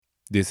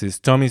This is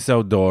Tommy's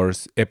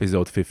Outdoors,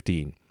 episode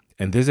 15.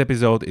 And this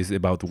episode is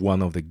about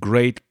one of the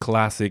great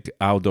classic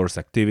outdoors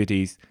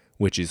activities,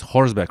 which is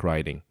horseback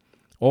riding,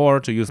 or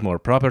to use more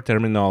proper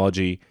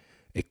terminology,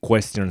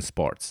 equestrian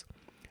sports.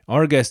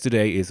 Our guest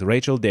today is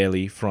Rachel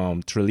Daly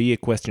from Tralee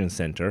Equestrian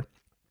Center,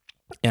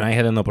 and I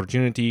had an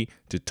opportunity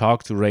to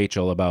talk to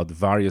Rachel about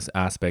various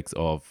aspects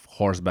of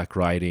horseback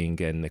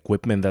riding and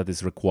equipment that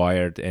is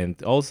required,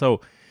 and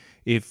also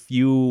if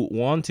you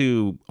want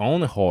to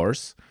own a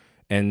horse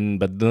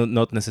but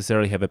not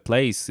necessarily have a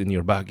place in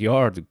your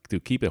backyard to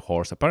keep a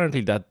horse.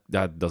 Apparently that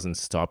doesn't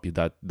stop you.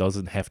 That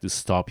doesn't have to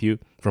stop you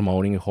from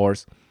owning a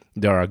horse.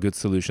 There are good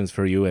solutions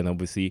for you, and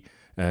obviously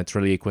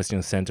Tralee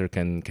Equestrian Center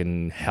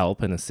can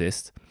help and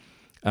assist.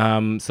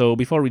 So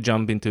before we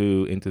jump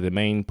into the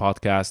main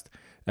podcast,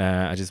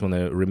 I just want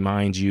to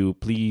remind you,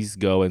 please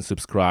go and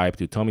subscribe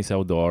to Tommy's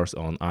Outdoors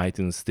on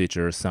iTunes,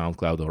 Stitcher,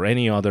 SoundCloud, or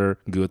any other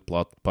good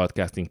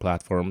podcasting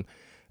platform.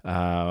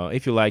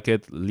 If you like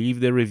it, leave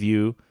the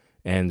review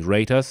and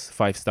rate us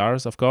 5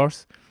 stars, of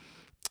course.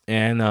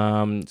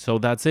 And so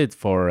that's it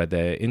for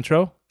the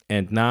intro.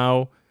 And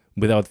now,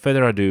 without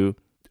further ado,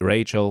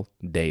 Rachel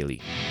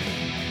Daly.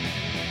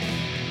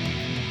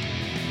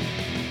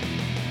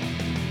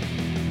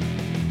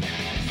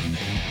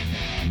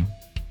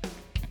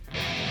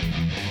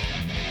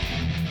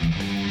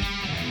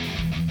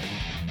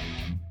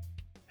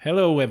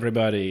 Hello,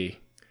 everybody.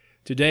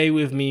 Today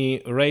with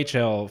me,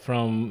 Rachel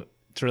from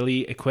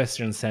Tralee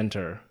Equestrian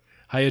Center.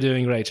 How are you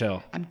doing,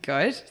 Rachel? I'm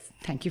good.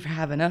 Thank you for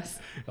having us.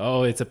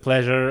 Oh, it's a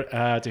pleasure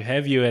to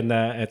have you, and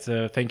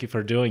thank you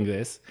for doing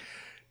this.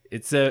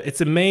 It's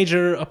a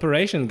major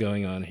operation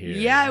going on here.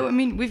 Yeah, I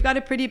mean, we've got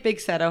a pretty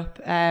big setup.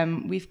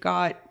 We've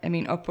got,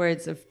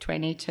 upwards of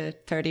 20 to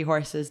 30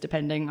 horses,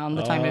 depending on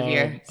the time of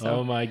year. So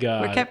oh my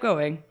God. We're kept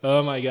going.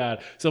 Oh my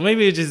God. So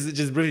maybe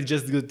just really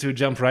just good to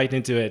jump right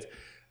into it.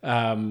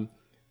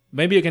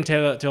 Maybe you can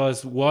tell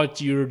us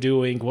what you're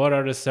doing, what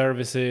are the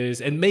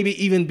services, and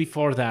maybe even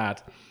before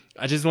that,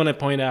 I just want to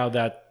point out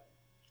that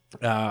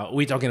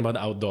we're talking about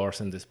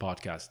outdoors in this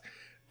podcast.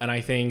 And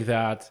I think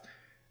that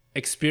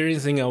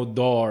experiencing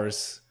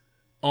outdoors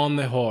on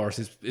the horse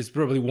is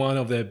probably one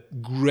of the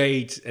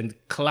great and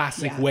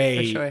classic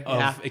way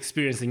of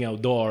experiencing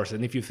outdoors.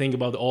 And if you think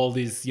about all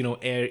these,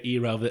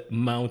 era of the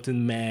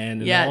mountain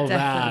man and all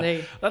definitely.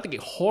 that, I think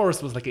a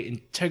horse was like an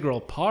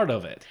integral part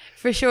of it.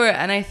 For sure.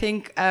 And I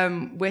think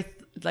with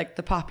like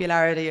the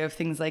popularity of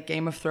things like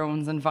Game of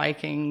Thrones and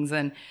Vikings,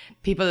 and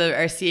people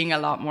are seeing a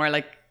lot more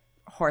like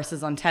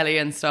horses on telly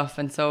and stuff.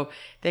 And so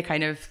they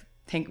kind of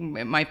think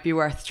it might be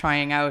worth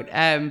trying out.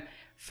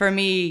 For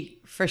me,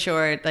 for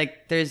sure,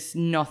 like there's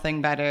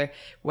nothing better,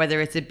 whether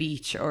it's a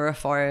beach or a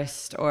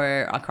forest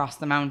or across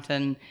the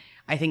mountain.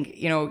 I think,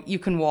 you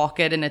can walk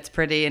it and it's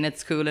pretty and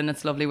it's cool and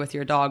it's lovely with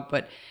your dog.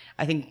 But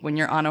I think when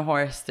you're on a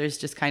horse, there's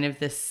just kind of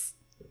this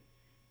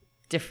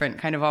different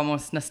kind of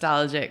almost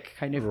nostalgic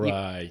kind of,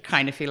 right. You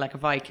kind of feel like a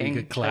Viking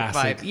like a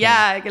classic vibe.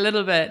 Yeah, like a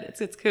little bit.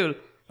 It's cool.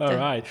 All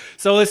right.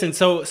 So listen,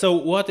 so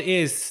what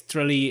is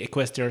Tralee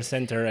Equestrian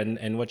Center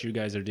and what you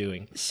guys are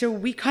doing? So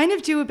we kind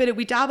of do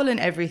we dabble in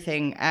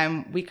everything.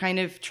 We kind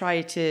of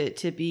try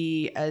to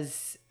be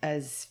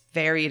as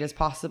varied as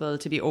possible,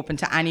 to be open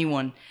to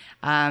anyone.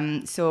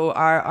 So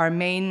our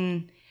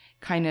main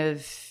kind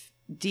of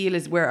deal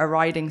is we're a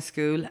riding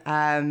school.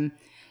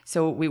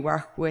 So we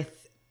work with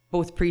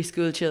both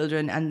preschool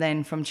children and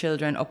then from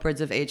children upwards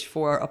of age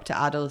 4 up to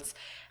adults.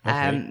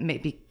 Okay.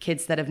 Maybe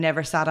kids that have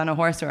never sat on a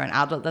horse or an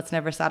adult that's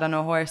never sat on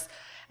a horse,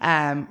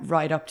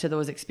 right up to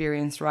those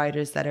experienced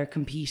riders that are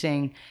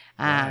competing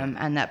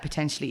and that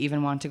potentially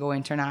even want to go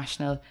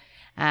international.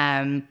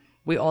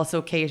 We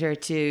also cater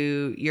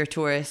to your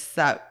tourists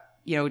that,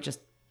 just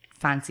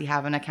fancy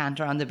having a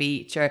canter on the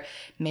beach, or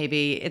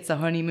maybe it's a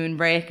honeymoon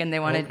break and they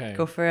want to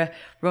go for a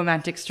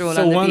romantic stroll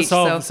on the beach.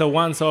 So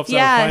once off are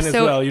fine as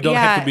well. You don't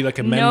have to be like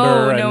a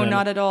member. No,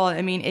 not at all.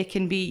 I mean, it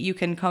can be, you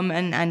can come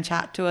and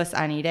chat to us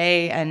any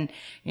day and,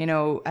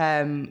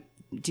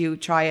 do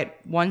try it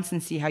once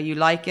and see how you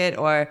like it.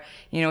 Or,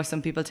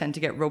 some people tend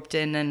to get roped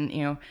in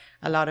and,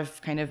 a lot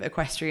of kind of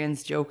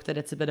equestrians joke that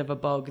it's a bit of a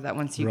bug, that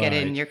once you get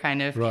in, you're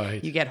kind of,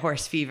 you get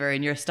horse fever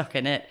and you're stuck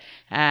in it.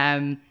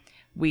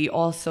 We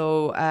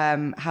also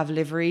have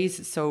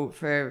liveries. So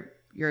for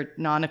your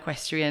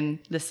non-equestrian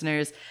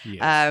listeners,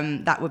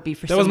 that would be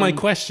for That was my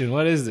question.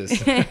 What is this?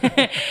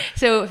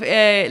 So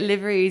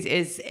liveries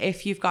is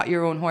if you've got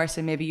your own horse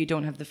and maybe you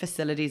don't have the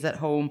facilities at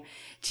home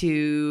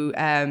to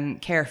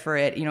care for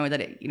it,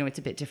 that it's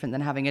a bit different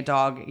than having a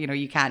dog.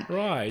 You can't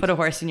put a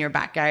horse in your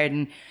back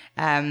garden.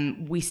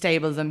 We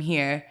stable them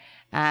here.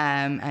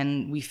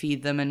 And we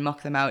feed them and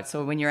muck them out.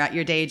 So when you're at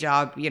your day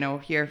job,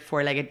 your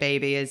 4-legged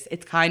baby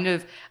it's kind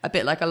of a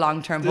bit like a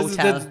long-term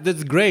hotel.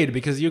 That's great,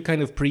 because you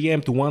kind of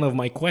preempt one of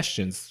my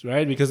questions,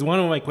 right? Because one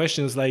of my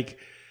questions, like,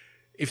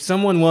 if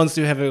someone wants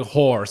to have a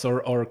horse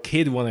or a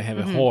kid want to have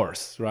a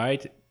horse,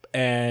 right?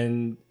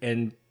 And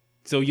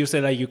so you say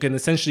like you can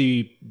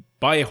essentially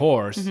buy a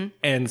horse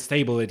and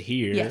stable it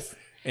here. Yes.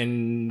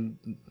 And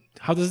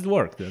How does it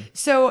work then?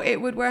 So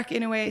it would work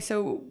in a way.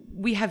 So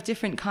we have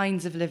different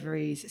kinds of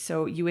liveries.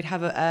 So you would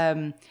have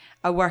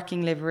a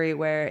working livery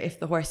where if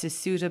the horse is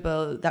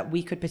suitable, that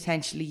we could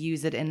potentially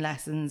use it in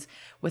lessons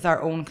with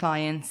our own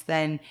clients,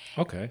 then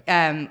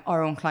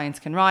our own clients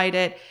can ride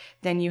it.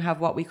 Then you have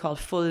what we call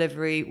full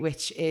livery,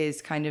 which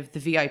is kind of the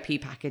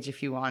VIP package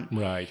if you want.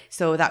 Right.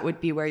 So that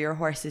would be where your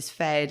horse is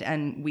fed,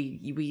 and we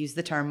use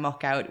the term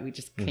muck out. We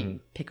just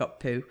pick up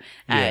poo.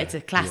 It's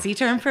a classy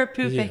term for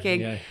poo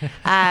picking.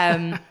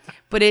 Yeah.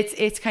 But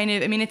it's kind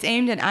of, I mean, it's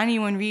aimed at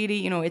anyone really.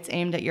 You know, it's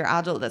aimed at your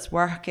adult that's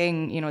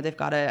working. You know, they've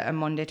got a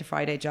Monday to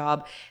Friday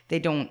job. They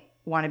don't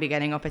want to be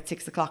getting up at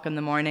 6 o'clock in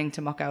the morning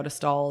to muck out a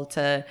stall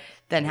to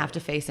then have to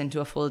face into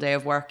a full day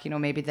of work. You know,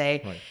 maybe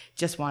they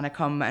just want to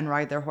come and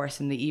ride their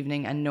horse in the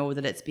evening and know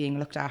that it's being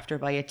looked after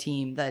by a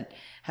team that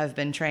have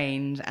been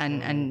trained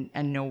and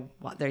know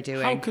what they're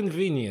doing. How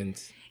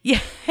convenient.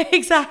 Yeah,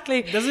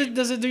 exactly. Do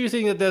you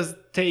think that does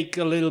take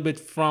a little bit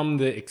from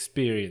the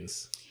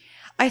experience?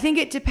 I think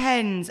it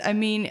depends. I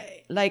mean,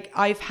 like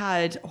I've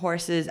had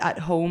horses at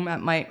home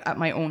at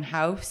my own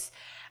house.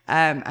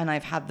 And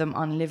I've had them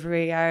on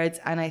livery yards,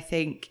 and I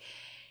think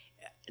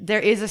there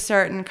is a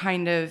certain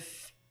kind of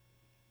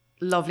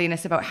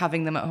loveliness about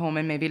having them at home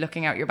and maybe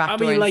looking out your back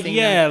door. I mean, like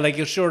like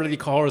you're sure that the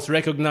horse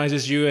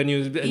recognizes you and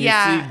you see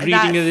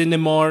greeting it in the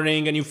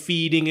morning and you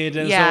feeding it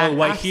and so on.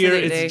 While here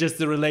it's just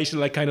the relation,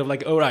 like kind of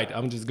like, all right,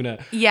 I'm just gonna.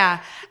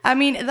 Yeah, I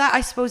mean that. I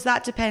suppose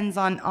that depends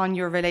on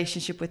your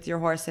relationship with your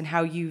horse and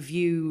how you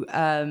view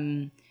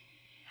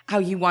how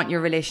you want your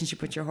relationship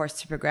with your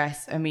horse to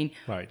progress. I mean,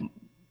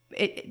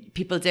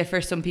 people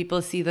differ. Some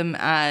people see them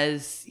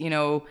as, you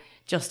know,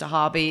 just a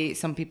hobby.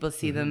 Some people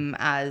see them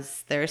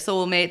as their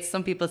soulmates.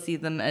 Some people see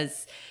them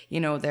as, you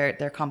know,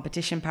 their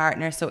competition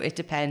partner. So it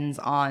depends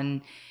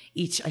on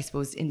each, I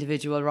suppose,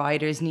 individual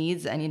rider's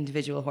needs and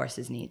individual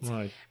horse's needs.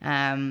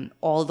 Right.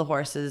 All the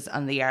horses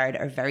on the yard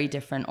are very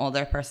different. All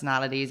their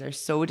personalities are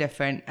so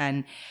different,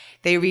 and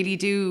they really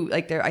do,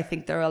 like, I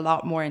think they're a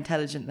lot more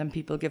intelligent than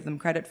people give them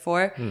credit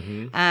for.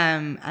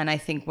 And I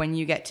think when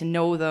you get to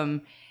know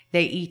them,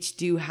 they each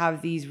do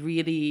have these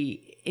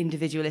really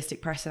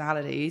individualistic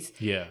personalities.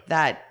 Yeah.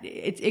 That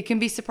it can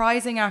be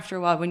surprising after a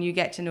while when you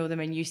get to know them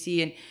and you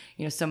see, and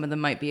you know, some of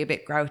them might be a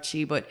bit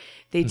grouchy, but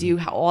they do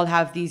all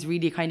have these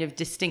really kind of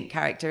distinct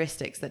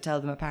characteristics that tell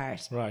them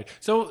apart. Right.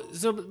 So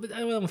but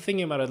I'm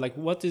thinking about it, like,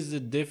 what is the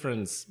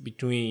difference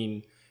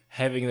between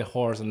having the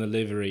horse on the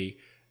livery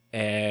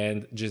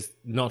and just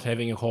not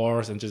having a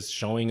horse and just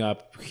showing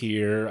up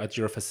here at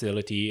your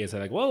facility and say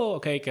like, well,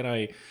 okay, can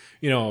I,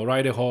 you know,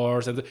 ride a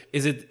horse? And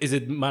is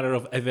it matter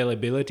of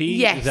availability?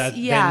 Yes. That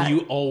then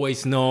you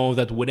always know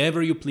that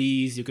whatever you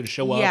please, you can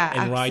show up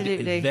and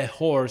absolutely. ride the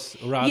horse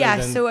rather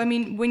than. So I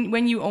mean,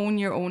 when you own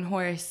your own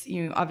horse,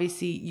 you know,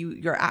 obviously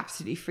you're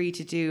absolutely free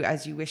to do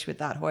as you wish with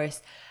that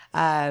horse.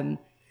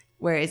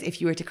 Whereas if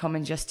you were to come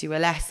and just do a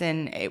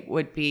lesson, it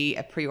would be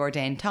a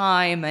preordained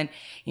time, and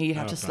you know, you'd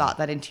have to slot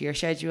that into your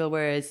schedule.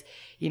 Whereas,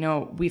 you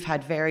know, we've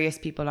had various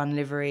people on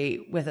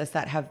livery with us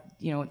that have,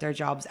 you know, their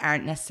jobs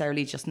aren't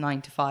necessarily just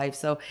 9 to 5.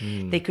 So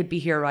they could be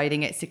here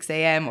riding at 6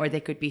 a.m. or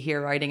they could be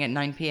here riding at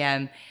 9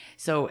 p.m.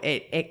 So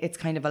it's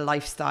kind of a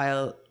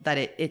lifestyle that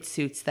it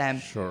suits them.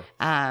 Sure.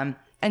 And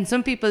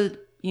some people,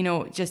 you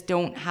know, just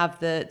don't have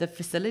the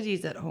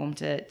facilities at home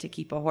to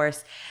keep a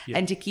horse.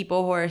 And to keep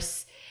a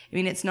horse, I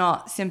mean, it's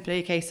not simply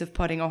a case of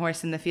putting a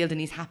horse in the field and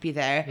he's happy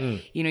there.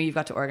 You know, you've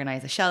got to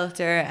organize a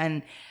shelter,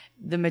 and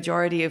the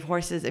majority of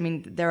horses, I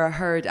mean, they're a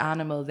herd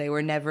animal. They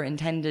were never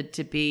intended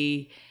to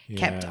be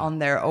kept on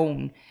their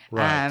own.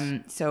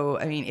 Right. So,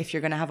 I mean, if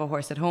you're going to have a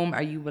horse at home,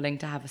 are you willing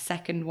to have a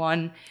second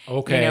one?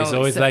 Okay, you know,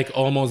 so it's like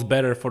almost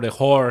better for the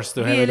horse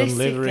to have it on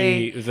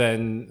livery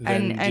than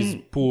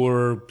just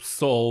poor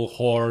soul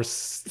horse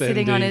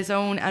sitting on his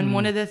own. And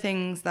one of the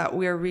things that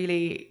we're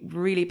really,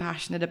 really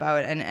passionate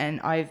about, and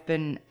I've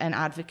been an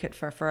advocate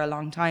for a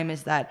long time,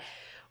 is that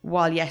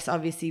while, yes,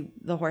 obviously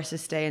the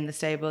horses stay in the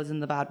stables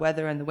in the bad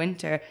weather and the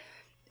winter,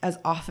 as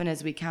often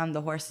as we can,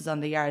 the horses on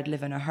the yard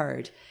live in a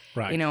herd,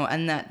 right? You know,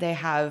 and that they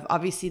have,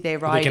 obviously they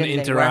ride, they can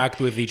interact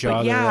with each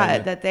other. Yeah,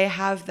 that they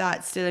have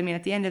that still. I mean,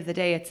 at the end of the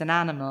day, it's an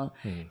animal,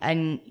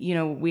 and you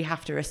know, we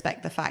have to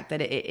respect the fact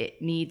that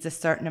it needs a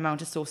certain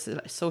amount of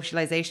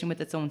socialization with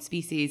its own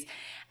species,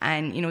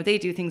 and you know, they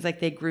do things like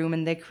they groom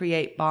and they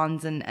create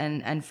bonds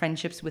and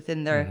friendships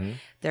within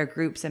their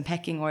groups and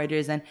pecking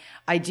orders, and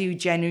I do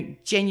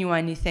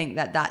genuinely think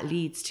that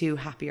leads to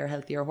happier,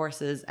 healthier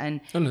horses, and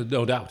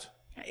no doubt.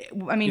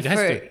 I mean,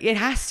 it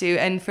has to.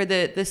 And for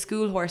the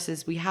school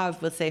horses we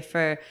have, we'll say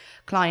for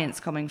clients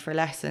coming for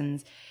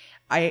lessons,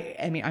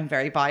 I mean, I'm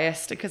very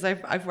biased because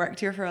I've worked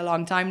here for a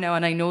long time now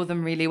and I know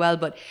them really well.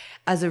 But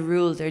as a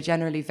rule, they're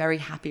generally very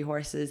happy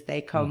horses.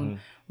 They come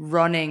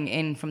running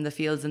in from the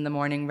fields in the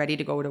morning, ready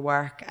to go to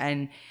work.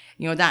 And,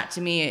 you know, that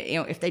to me, you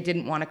know, if they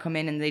didn't want to come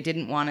in and they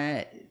didn't want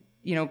to,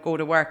 you know, go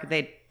to work,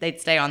 they'd they'd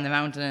stay on the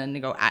mountain and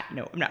they go,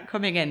 no, I'm not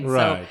coming in.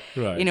 Right,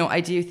 So, right. you know, I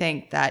do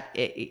think that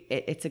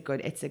it's a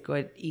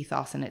good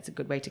ethos, and it's a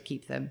good way to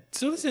keep them.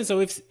 So listen, so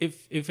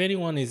if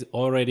anyone is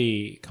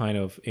already kind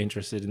of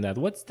interested in that,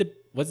 what's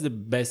the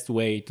best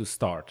way to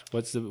start?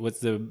 What's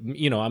the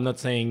you know, I'm not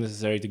saying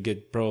necessarily to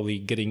probably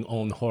getting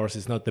on horse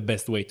is not the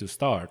best way to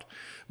start,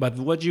 but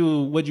what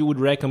you would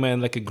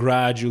recommend, like a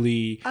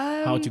gradually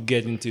how to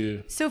get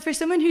into. So for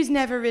someone who's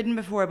never ridden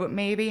before but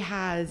maybe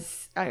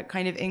has a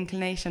kind of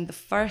inclination, the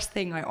first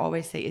thing I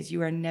always say is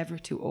you are never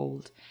too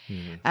old.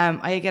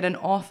 I get an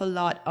awful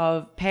lot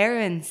of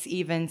parents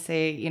even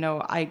say, you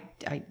know, I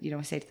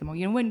say to them, oh,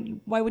 you know,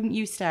 why wouldn't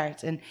you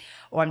start? And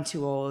I'm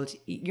too old.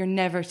 You're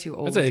never too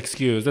old. That's an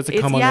excuse. That's a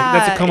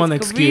It's common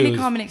excuse. A really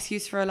common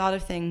excuse for a lot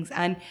of things.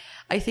 And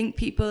I think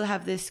people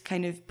have this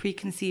kind of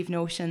preconceived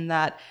notion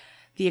that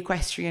the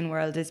equestrian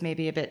world is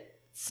maybe a bit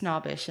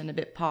snobbish and a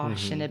bit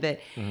posh and a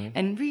bit,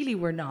 and really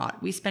we're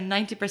not. We spend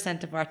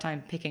 90% of our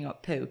time picking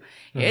up poo.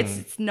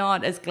 It's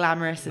not as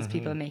glamorous as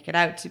people make it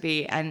out to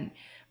be. And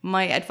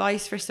my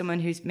advice for someone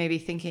who's maybe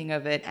thinking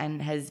of it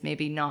and has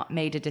maybe not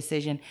made a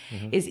decision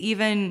is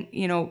even,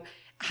 you know,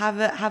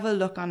 have a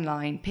look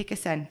online, pick a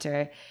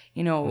center.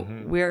 You know,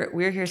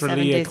 we're here 7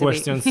 Tralee days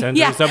Equestrian a week.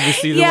 Center is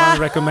obviously the one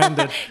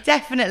recommended.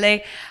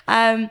 Definitely.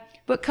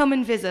 But come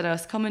and visit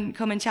us, come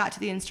and chat to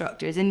the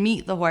instructors and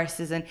meet the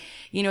horses. And,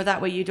 you know,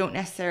 that way you don't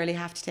necessarily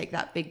have to take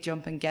that big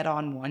jump and get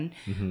on one,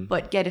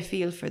 but get a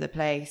feel for the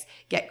place,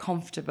 get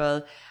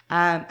comfortable.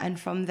 And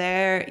from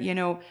there, you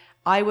know,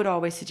 I would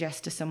always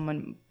suggest to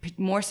someone,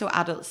 more so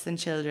adults than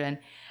children,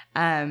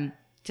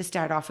 to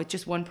start off with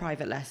just one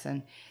private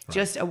lesson,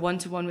 just a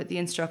one-to-one with the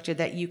instructor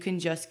that you can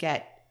just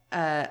get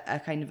a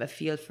kind of a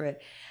feel for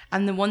it.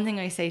 And the one thing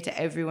I say to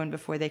everyone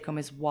before they come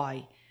is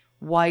why?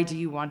 Why do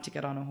you want to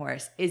get on a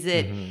horse? Is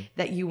it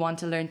that you want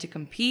to learn to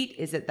compete?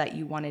 Is it that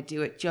you want to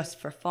do it just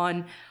for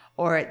fun?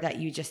 Or that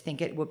you just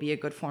think it would be a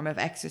good form of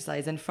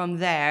exercise? And from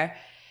there,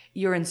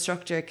 your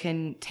instructor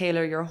can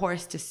tailor your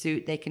horse to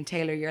suit. They can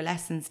tailor your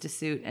lessons to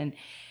suit. And,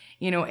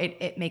 you know,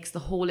 it makes the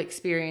whole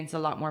experience a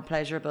lot more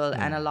pleasurable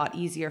and a lot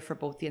easier for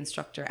both the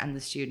instructor and the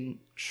student.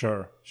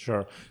 Sure.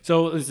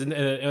 So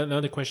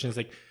another question is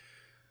like,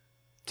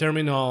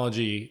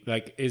 terminology,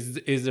 like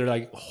is there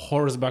like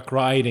horseback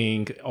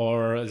riding,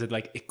 or is it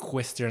like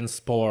equestrian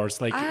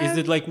sports? Like is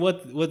it like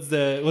what's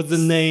the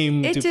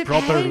name it to depends.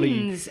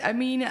 properly? I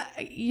mean,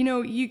 you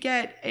know, you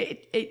get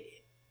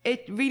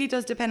it really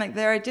does depend. Like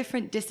there are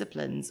different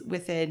disciplines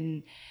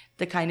within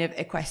the kind of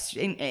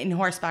equestrian in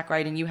horseback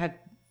riding. You have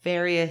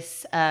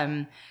various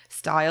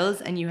styles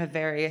and you have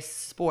various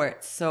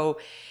sports. So,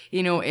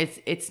 you know,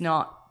 it's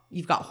not,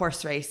 you've got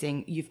horse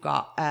racing, you've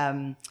got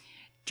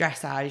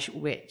dressage,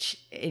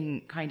 which in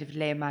kind of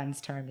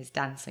layman's term is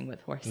dancing with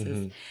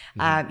horses.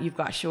 You've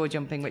got show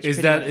jumping, which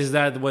is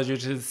that what you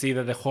should see,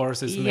 that the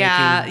horse is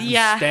making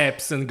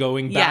steps and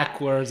going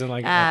backwards and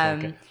like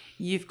okay.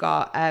 You've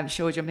got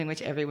show jumping,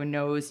 which everyone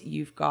knows.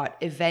 You've got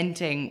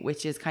eventing,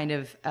 which is kind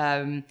of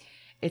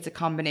it's a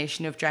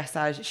combination of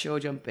dressage, show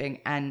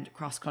jumping, and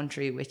cross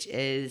country, which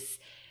is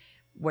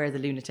where the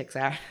lunatics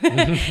are.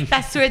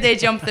 That's where they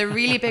jump the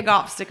really big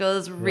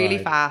obstacles really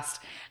fast,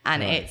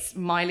 and it's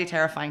mildly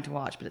terrifying to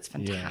watch, but it's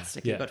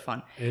fantastically good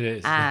fun. It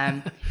is.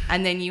 And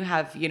then you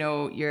have, you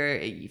know,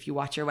 if you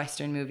watch your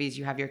Western movies,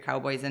 you have your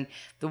cowboys, and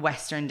the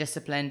Western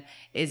discipline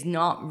is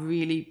not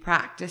really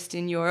practiced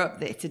in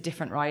Europe. It's a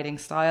different riding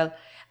style.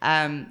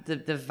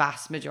 The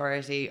vast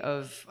majority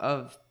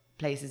of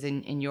places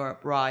in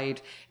Europe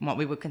ride in what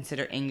we would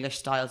consider English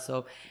style.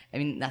 So, I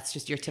mean, that's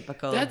just your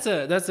typical. That's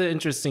an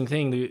interesting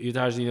thing,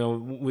 Yutaj. You know,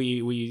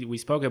 we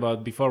spoke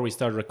about before we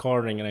started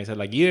recording, and I said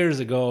like years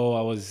ago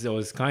I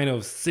was kind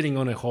of sitting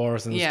on a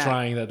horse and was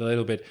trying that a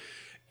little bit.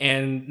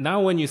 And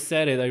now when you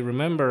said it, I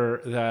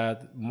remember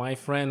that my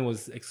friend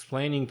was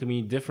explaining to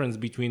me difference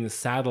between the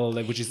saddle,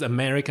 like, which is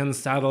American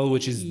saddle,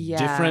 which is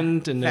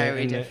different in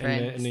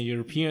the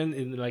European,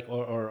 in like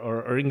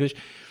or English.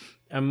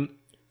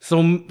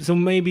 So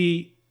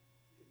maybe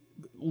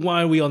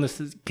why are we on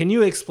this? Can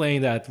you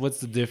explain that?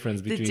 What's the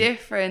difference between the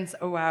difference?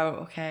 Oh wow,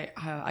 okay,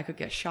 I could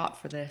get shot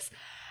for this.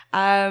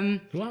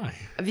 Why?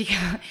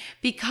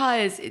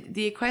 Because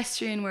the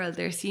equestrian world,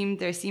 there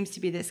seems to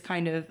be this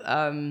kind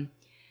of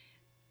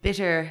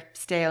bitter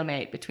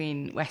stalemate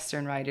between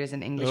Western riders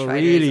and English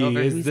riders. Really?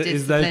 Over whose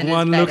Is that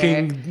one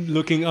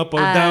looking up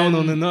or down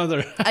on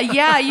another?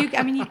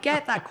 You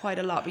get that quite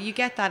a lot, but you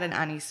get that in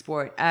any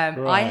sport.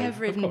 I have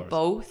ridden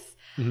both.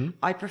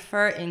 I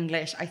prefer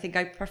English. I think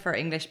I prefer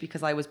English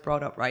because I was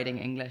brought up riding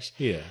English.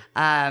 Yeah.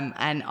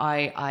 And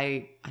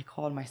I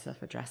call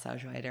myself a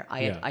dressage rider.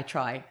 I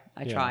try.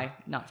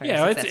 Not very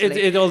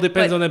successfully. It all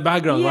depends on the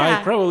background,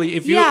 right? Probably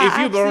if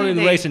you're born and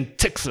raised in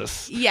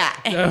Texas. Yeah,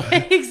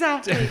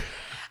 exactly.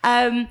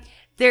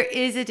 There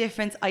is a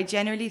difference. I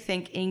generally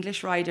think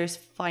English riders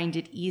find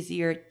it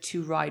easier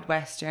to ride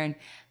Western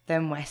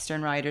than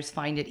Western riders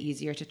find it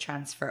easier to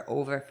transfer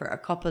over for a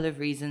couple of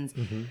reasons.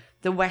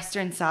 The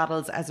Western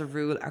saddles, as a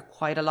rule, are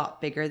quite a lot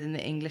bigger than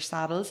the English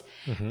saddles.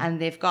 And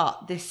they've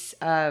got this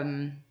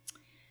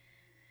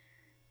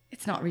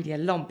it's not really a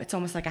lump. It's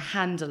almost like a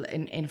handle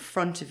in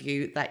front of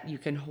you that you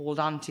can hold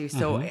on to.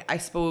 So I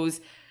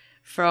suppose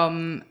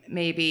from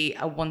maybe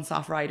a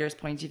once-off rider's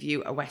point of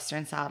view, a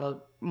Western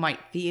saddle might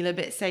feel a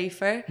bit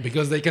safer.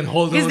 Because they can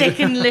hold on. Because they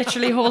can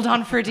literally hold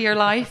on for dear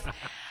life.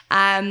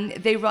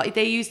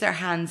 They use their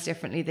hands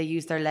differently. They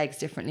use their legs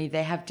differently.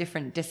 They have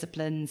different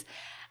disciplines.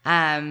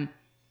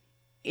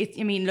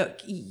 Look,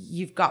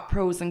 you've got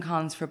pros and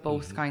cons for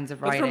both kinds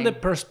of riding. But from the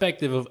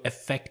perspective of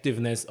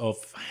effectiveness of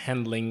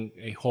handling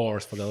a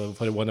horse, for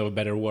the want of a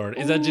better word,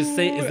 is that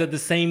the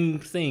same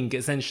thing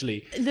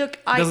essentially? Look,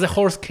 does the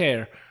horse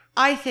care?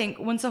 I think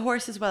once a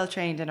horse is well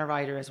trained and a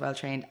rider is well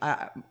trained,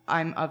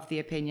 I'm of the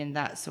opinion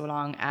that so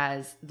long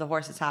as the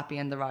horse is happy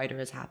and the rider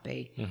is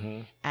happy,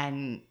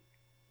 and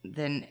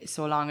then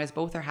so long as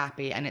both are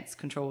happy and it's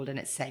controlled and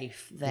it's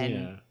safe,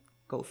 then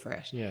go for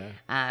it. Yeah.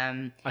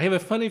 I have a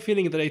funny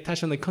feeling that I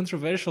touched on a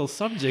controversial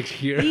subject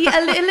here.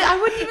 I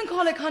wouldn't even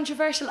call it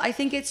controversial. I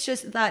think it's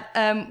just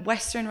that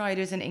Western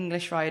riders and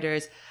English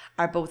riders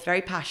are both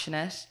very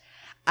passionate,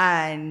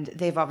 and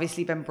they've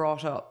obviously been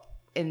brought up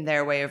in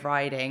their way of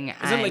riding.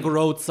 Is it like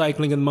road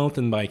cycling and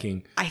mountain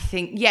biking? I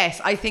think that's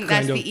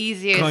the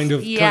easiest kind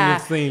of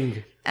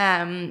thing.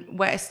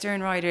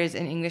 Western riders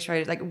and English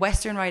riders, like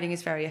Western riding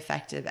is very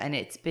effective, and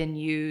it's been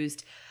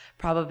used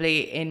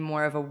probably in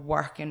more of a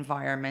work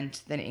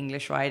environment than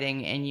English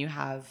riding, and you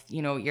have,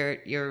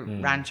 your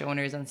ranch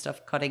owners and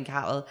stuff cutting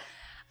cattle,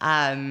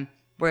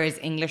 whereas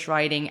English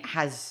riding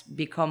has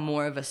become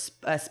more of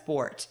a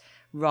sport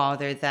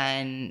rather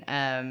than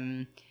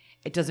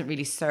it doesn't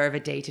really serve a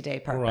day-to-day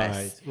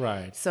purpose.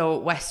 Right. So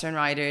Western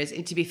riders,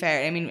 to be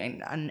fair,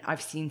 and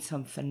I've seen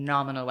some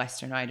phenomenal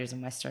Western riders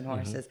and Western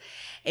horses.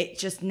 It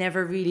just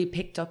never really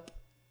picked up,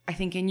 I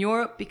think, in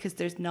Europe, because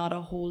there's not a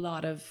whole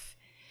lot of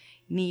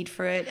need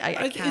for it.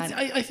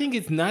 I think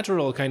it's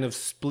natural kind of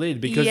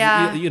split, because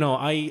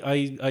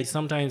I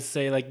sometimes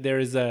say, like,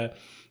 there's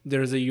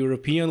a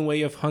European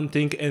way of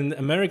hunting and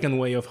American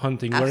way of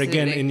hunting. Absolutely.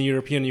 Where again in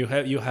European you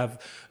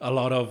have a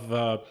lot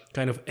of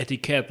kind of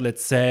etiquette,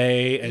 let's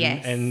say,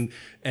 and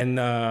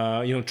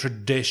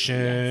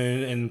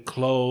tradition and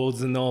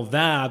clothes and all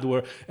that.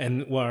 Where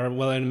in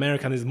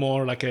American is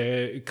more like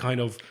a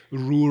kind of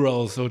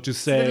rural, so to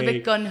say. It's a little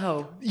bit gun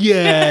ho.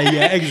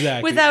 Yeah,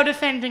 exactly. Without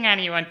offending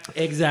anyone.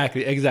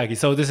 Exactly.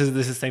 So this is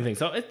the same thing.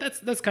 So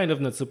that's kind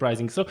of not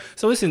surprising. So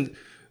listen.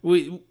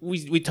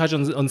 We touch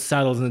on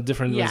saddles and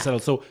different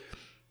saddles. So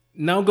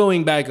now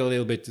going back a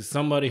little bit to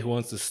somebody who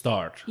wants to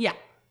start. Yeah.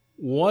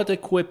 What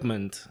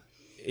equipment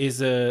is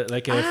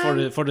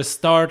for the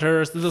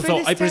starters?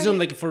 I presume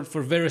like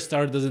for very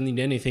start doesn't need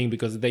anything,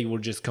 because they will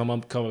just come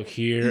up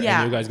here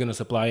and you guys gonna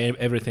supply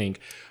everything.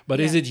 But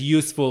is it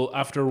useful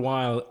after a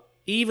while,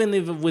 even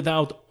if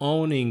without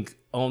owning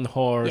on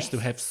horse, to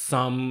have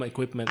some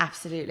equipment?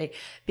 Absolutely,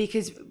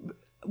 because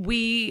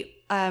we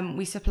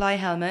supply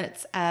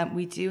helmets.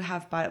 We do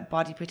have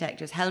body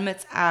protectors.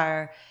 Helmets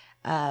are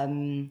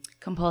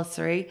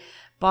compulsory.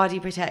 Body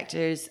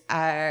protectors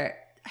are,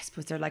 I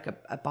suppose, they're like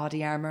a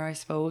body armor, I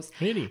suppose.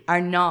 Really?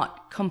 Are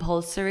not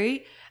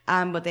compulsory,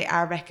 but they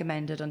are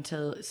recommended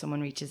until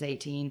someone reaches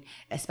 18,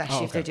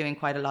 especially if they're doing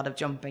quite a lot of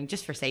jumping,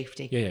 just for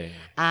safety.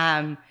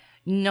 Yeah.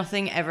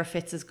 Nothing ever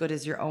fits as good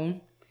as your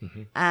own.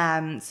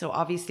 So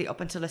obviously up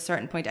until a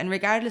certain point, and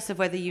regardless of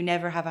whether you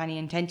never have any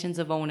intentions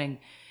of owning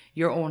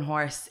your own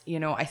horse,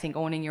 I think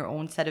owning your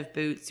own set of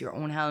boots, your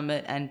own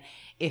helmet, and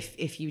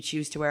if you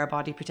choose to wear a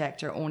body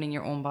protector, owning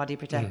your own body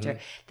protector,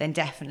 then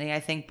definitely, I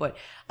think. But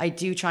I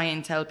do try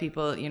and tell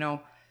people,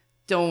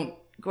 don't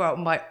go out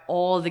and buy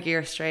all the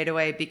gear straight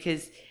away,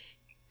 because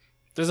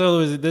there's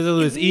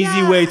always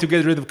easy way to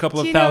get rid of a couple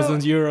of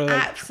 €1,000.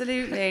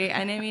 Absolutely.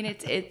 And I mean,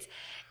 it's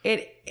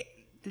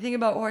the thing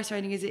about horse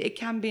riding is it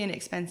can be an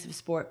expensive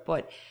sport,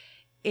 but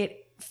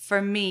for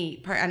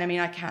me, and I mean,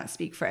 I can't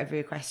speak for every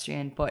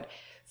equestrian, but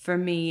for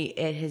me,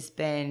 it has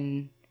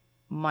been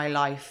my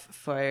life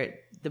for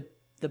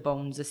the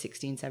bones of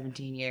 16,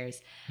 17 years.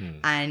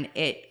 And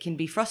it can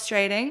be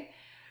frustrating,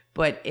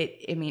 but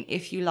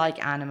if you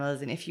like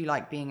animals and if you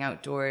like being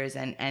outdoors,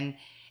 and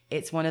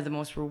it's one of the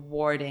most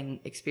rewarding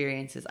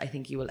experiences I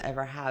think you will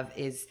ever have,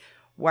 is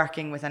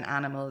working with an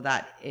animal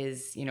that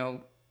is,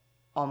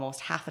 almost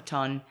half a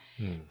ton,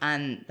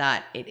 and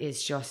that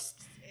it's just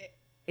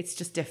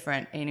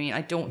different. I mean,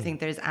 I don't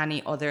think there's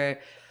any other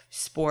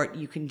sport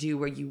you can do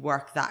where you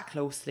work that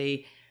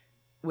closely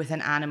with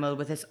an animal,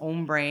 with its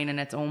own brain and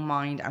its own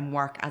mind, and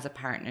work as a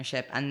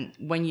partnership. And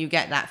when you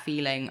get that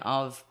feeling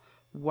of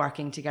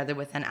working together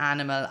with an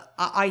animal,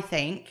 I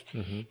think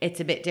it's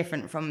a bit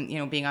different from,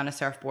 being on a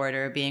surfboard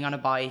or being on a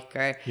bike,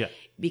 or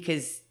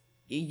because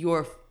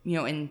you're,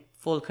 in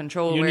full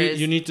control.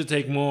 You need to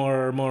take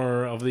more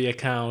of the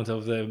account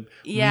of the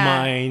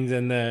mind,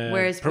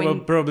 and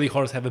probably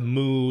horse have a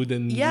mood,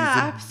 and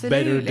absolutely.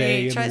 Better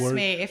day. Trust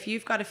me, if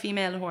you've got a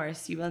female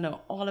horse, you will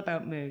know all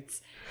about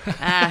moods.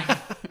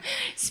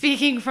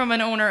 Speaking from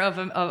an owner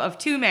of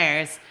two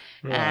mares,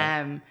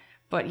 right.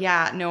 But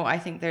I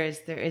think there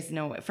is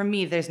no, for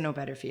me, there's no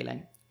better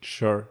feeling.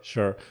 Sure,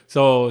 sure.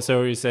 So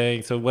you're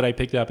saying, so what I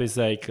picked up is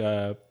like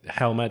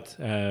helmet,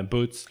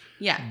 boots,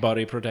 Yeah.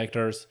 body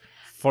protectors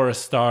for a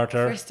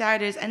starter. For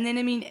starters. And then,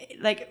 I mean,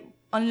 like,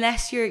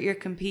 unless you're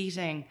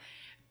competing,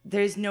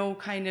 there's no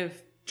kind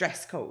of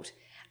dress code.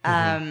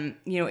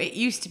 You know, it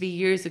used to be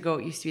years ago,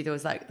 it used to be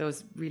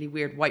those really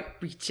weird white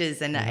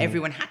breeches, and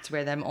everyone had to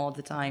wear them all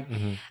the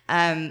time.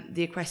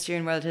 The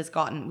equestrian world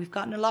we've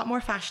gotten a lot more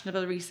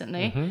fashionable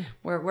recently.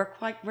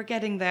 We're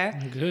getting there.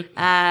 Good.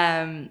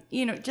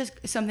 You know, just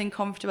something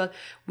comfortable.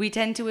 We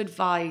tend to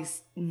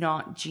advise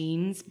not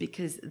jeans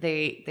because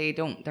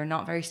they're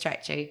not very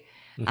stretchy.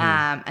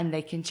 And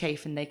they can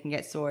chafe and they can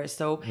get sore.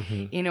 So,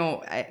 you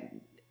know,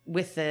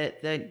 with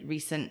the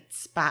recent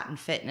spat in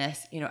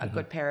fitness, you know, a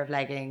good pair of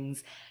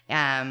leggings,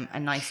 a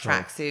nice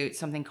tracksuit,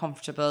 something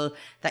comfortable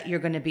that you're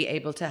going to be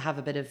able to have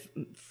a bit of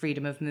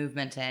freedom of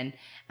movement in,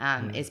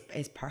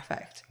 is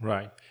perfect.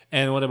 Right.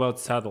 And what about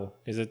saddle?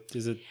 Is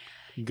it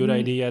a good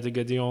idea to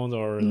get the own,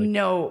 or like...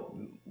 No,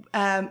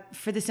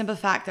 for the simple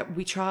fact that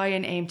we try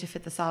and aim to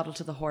fit the saddle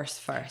to the horse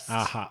first.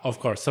 Of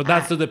course. So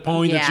that's to the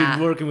point that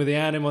you're working with the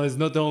animal. Is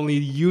not only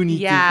you need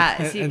to,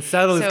 and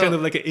saddle is kind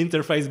of like an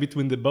interface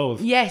between the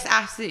both. Yes,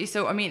 absolutely.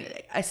 So, I mean,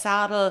 a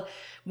saddle,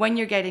 when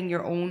you're getting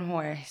your own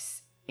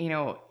horse, you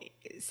know,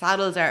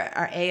 saddles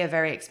are A, a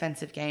very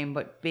expensive game,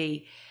 but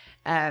B,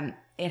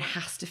 it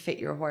has to fit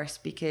your horse,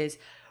 because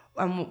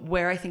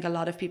where I think a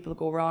lot of people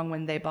go wrong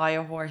when they buy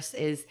a horse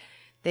is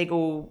they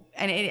go,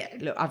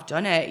 and look, I've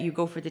done it, you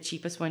go for the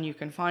cheapest one you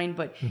can find,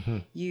 but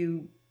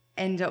you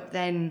end up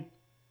then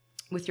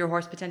with your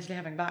horse potentially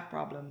having back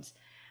problems.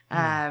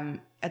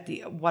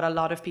 What a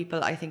lot of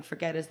people I think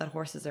forget is that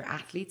horses are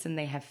athletes, and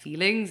they have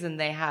feelings, and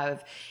they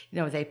have, you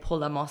know, they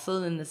pull a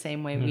muscle in the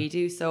same way we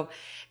do. So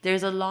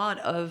there's a lot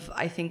of,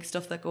 I think,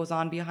 stuff that goes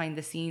on behind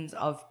the scenes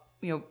of,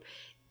 you know,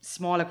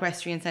 small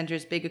equestrian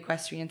centers, big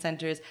equestrian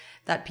centers,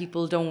 that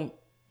people don't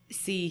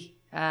see.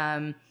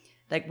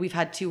 Like, we've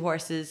had 2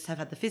 horses have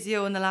had the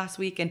physio in the last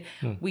week, and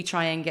we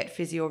try and get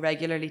physio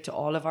regularly to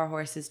all of our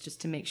horses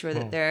just to make sure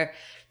that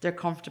they're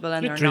comfortable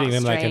and you're they're not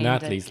treating them like an strained.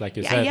 athlete, like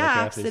you said. Yeah, like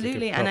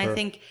absolutely. And I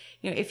think,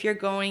 you know, if you're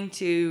going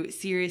to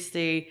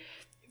seriously,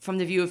 from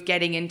the view of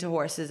getting into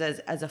horses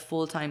as a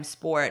full-time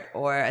sport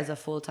or as a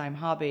full-time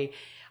hobby,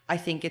 I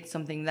think it's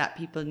something that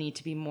people need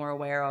to be more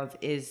aware of,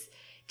 is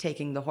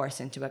taking the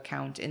horse into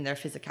account in their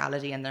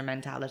physicality and their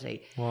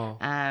mentality. Wow.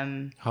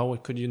 How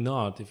could you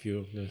not, if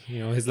you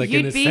know, it's like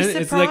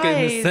it's like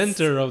in the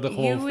center of the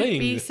whole thing. You would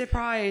be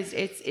surprised.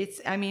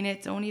 It's I mean,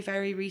 it's only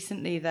very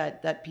recently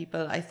that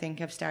people, I think,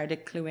 have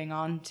started cluing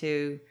on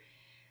to,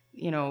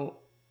 you know,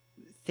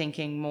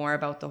 thinking more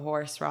about the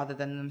horse rather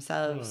than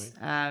themselves.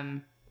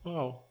 Right.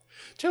 Wow.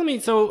 Tell me,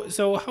 so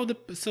how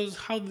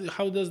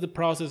does the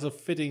process of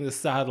fitting the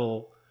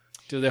saddle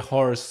to the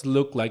horse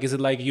look like? Is it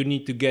like you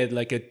need to get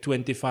like a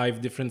 25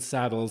 different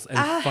saddles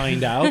and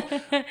find out,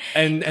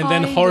 and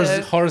then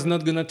horse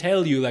not gonna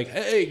tell you like,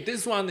 hey,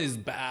 this one is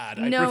bad,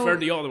 I prefer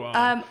the other one?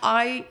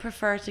 I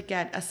prefer to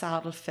get a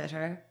saddle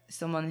fitter,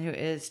 someone who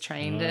is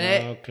trained in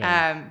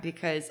it,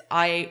 because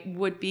I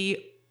would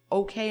be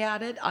okay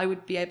at it. I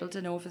would be able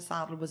to know if a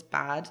saddle was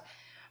bad.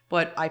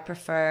 But I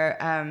prefer,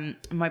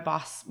 my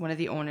boss, one of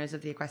the owners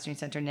of the Equestrian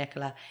Centre,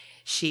 Nicola,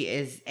 she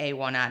is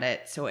A1 at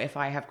it. So if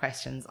I have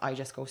questions, I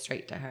just go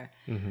straight to her.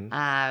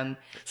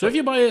 So if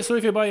you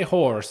buy a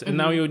horse, and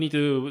now you need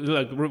to,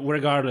 like,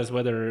 regardless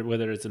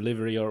whether it's a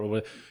livery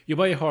or you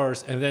buy a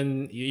horse, and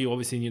then you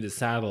obviously need a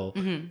saddle.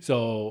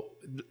 So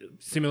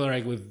similar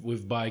like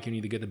with bike, you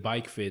need to get a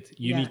bike fit.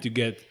 You need to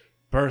get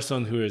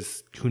person who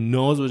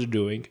knows what they're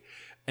doing,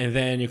 and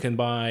then you can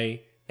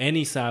buy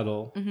any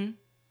saddle.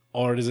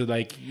 Or is it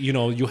like, you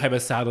know, you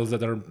have saddles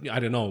that are, I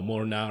don't know,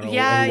 more narrow or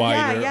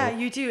wider? Yeah,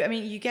 you do. I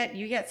mean, you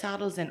get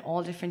saddles in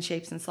all different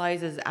shapes and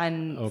sizes,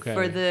 and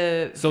for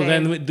the... So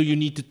then do you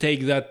need to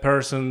take that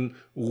person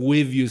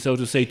with you, so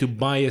to say, to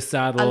buy a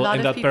saddle,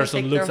 and that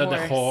person looks at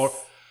the horse?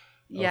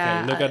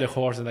 Yeah. Look at the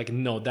horse and like,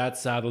 no, that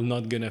saddle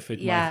not gonna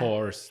fit my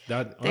horse.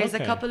 There's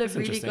a couple of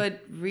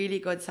really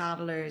good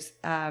saddlers.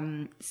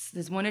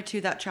 There's 1 or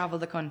 2 that travel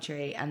the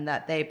country, and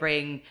that they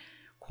bring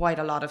quite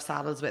a lot of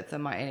saddles with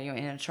them, you know,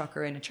 in a truck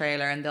or in a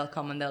trailer, and they'll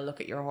come and they'll look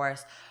at your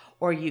horse,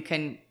 or you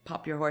can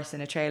pop your horse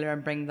in a trailer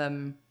and bring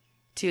them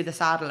to the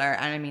saddler,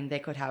 and I mean, they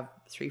could have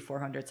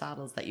 300-400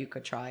 saddles that you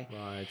could try.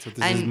 Right. So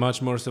this is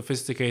much more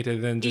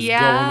sophisticated than just go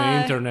on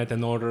the internet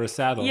and order a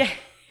saddle. Yeah,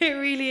 it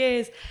really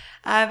is.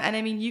 And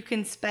I mean, you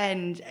can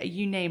spend,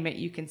 you name it,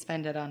 you can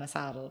spend it on a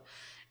saddle.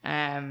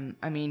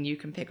 I mean, you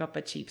can pick up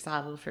a cheap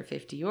saddle for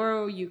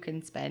 €50. You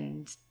can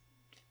spend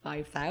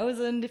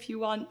 5,000 if you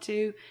want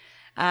to.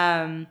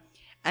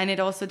 And it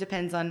also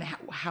depends on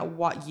how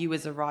what you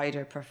as a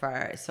rider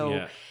prefer.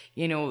 So,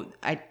 you know,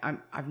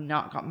 I've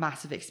not got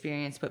massive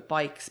experience with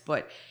bikes,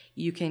 but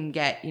you can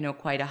get, you know,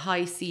 quite a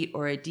high seat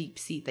or a deep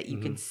seat that you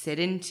can sit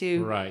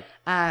into. Right.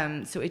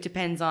 So it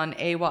depends on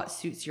what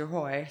suits your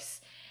horse.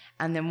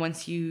 And then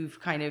once you've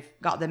kind of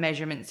got the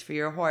measurements for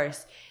your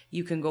horse,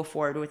 you can go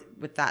forward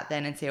with that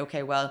then and say,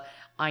 okay, well,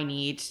 I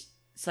need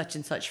such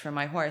and such for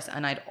my horse,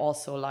 and I'd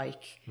also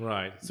like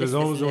Right. So it's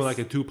almost like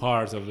a two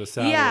parts of the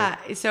saddle. Yeah.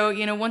 So,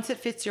 once it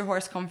fits your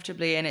horse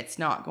comfortably and it's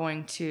not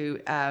going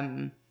to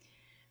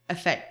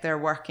affect their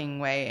working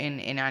way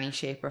in any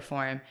shape or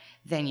form,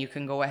 then you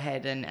can go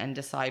ahead and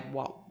decide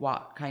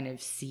what kind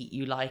of seat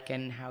you like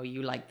and how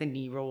you like the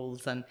knee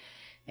rolls, and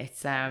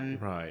it's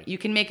right. You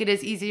can make it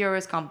as easy or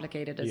as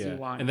complicated as you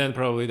want. And then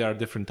probably there are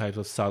different types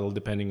of saddle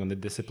depending on the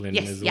discipline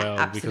as well.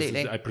 Absolutely.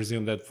 Because I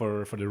presume that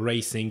for the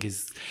racing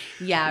is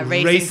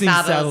racing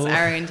saddles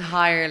are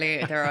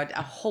entirely, they're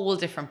a whole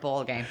different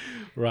ball game.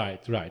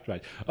 Right.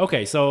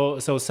 Okay, so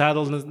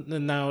saddles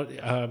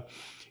now.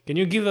 Can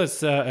you give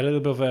us a little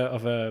bit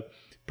of a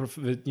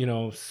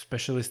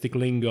specialistic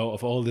lingo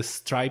of all the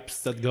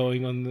stripes that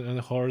going on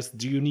the horse?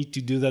 Do you need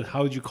to do that?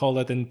 How do you call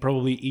that? And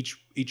probably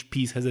each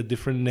piece has a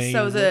different name.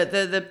 So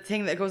the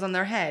thing that goes on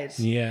their head.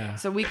 Yeah.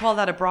 So we call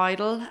that a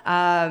bridle.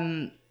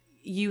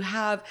 You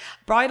have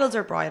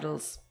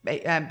bridles,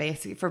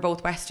 basically for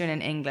both Western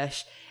and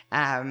English.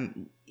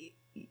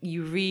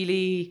 You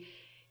really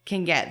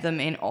can get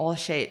them in all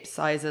shapes,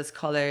 sizes,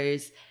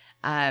 colors.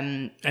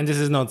 And this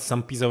is not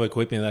some piece of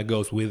equipment that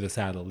goes with the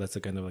saddle. That's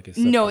a kind of like a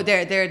separate... No,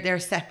 they're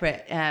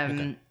separate.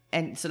 Okay.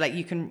 And so like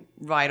you can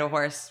ride a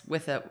horse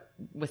with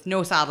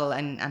no saddle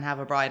and have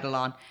a bridle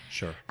on.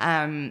 Sure.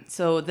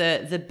 So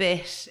the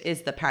bit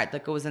is the part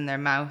that goes in their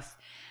mouth.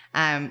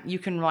 You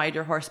can ride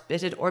your horse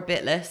bitted or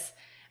bitless.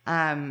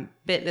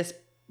 Bitless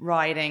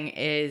riding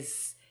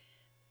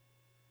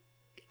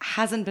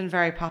hasn't been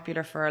very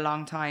popular for a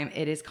long time.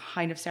 It is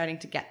kind of starting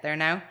to get there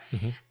now.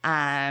 Mm-hmm.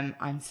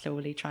 I'm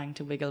slowly trying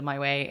to wiggle my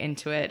way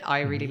into it.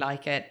 I really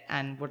like it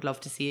and would love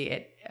to see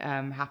it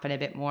happen a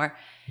bit more.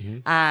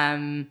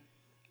 Mm-hmm.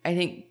 I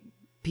think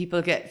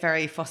people get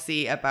very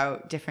fussy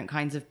about different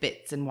kinds of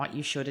bits and what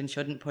you should and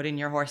shouldn't put in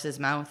your horse's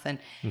mouth. And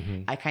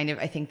I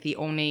think the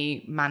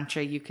only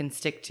mantra you can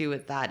stick to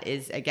with that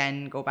is,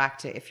 again, go back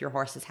to if your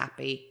horse is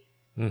happy,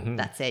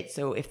 that's it.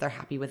 So if they're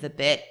happy with a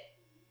bit,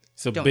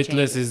 so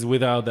bitless is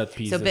without that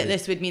piece. So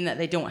bitless would mean that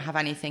they don't have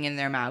anything in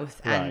their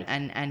mouth,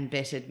 and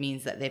bitted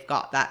means that they've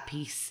got that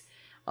piece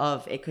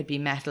of, it could be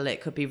metal, it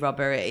could be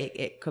rubber,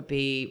 it could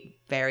be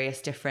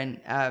various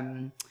different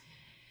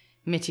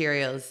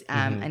materials,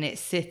 and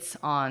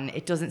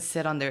it doesn't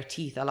sit on their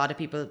teeth. A lot of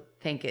people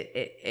think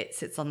it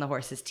sits on the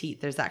horse's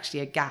teeth. There's actually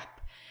a gap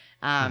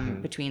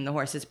between the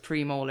horse's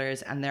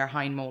premolars and their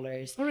hind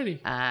molars. Oh, really?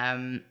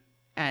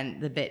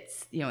 And the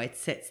bits, it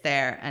sits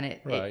there and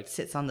it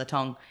sits on the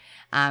tongue.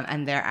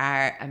 And there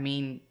are,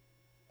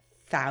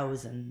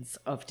 thousands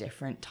of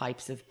different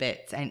types of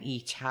bits, and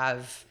each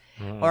have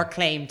or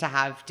claim to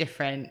have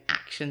different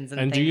actions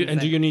and things.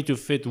 Do you need to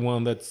fit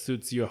one that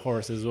suits your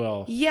horse as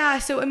well? Yeah,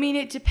 so it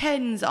really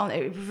depends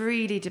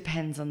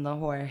on the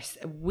horse.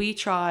 We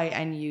try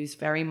and use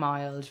very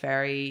mild,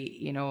 very,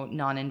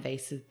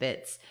 non-invasive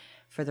bits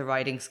for the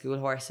riding school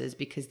horses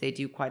because they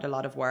do quite a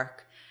lot of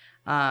work.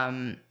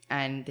 And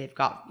they've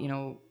got,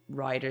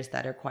 riders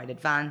that are quite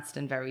advanced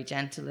and very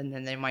gentle, and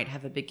then they might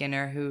have a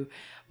beginner who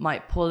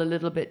might pull a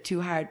little bit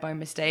too hard by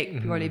mistake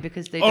purely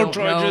because they don't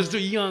know. Or just too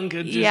young.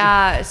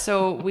 Yeah,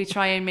 so we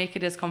try and make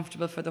it as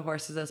comfortable for the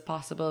horses as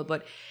possible.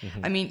 But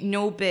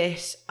no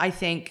bit, I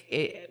think,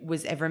 it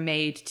was ever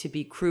made to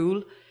be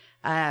cruel.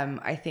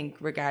 I think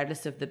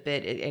regardless of the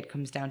bit, it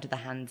comes down to the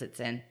hands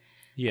it's in.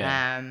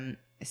 Yeah.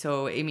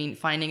 So,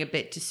 finding a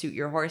bit to suit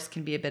your horse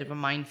can be a bit of a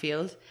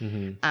minefield.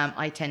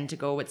 I tend to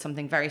go with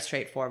something very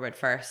straightforward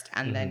first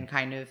and then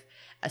kind of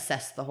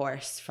assess the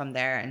horse from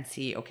there and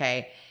see,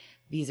 okay,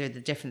 these are the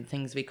different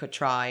things we could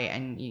try,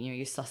 and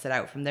you suss it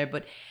out from there.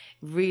 But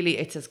really,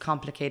 it's as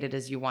complicated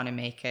as you want to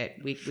make it.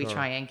 We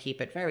try and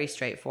keep it very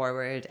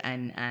straightforward,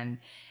 and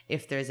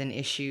if there's an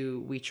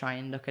issue, we try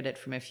and look at it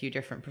from a few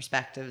different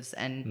perspectives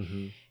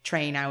and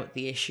train out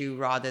the issue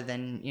rather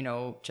than,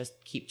 just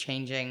keep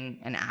changing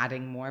and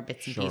adding more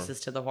bits and pieces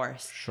to the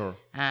horse. Sure.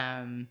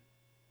 And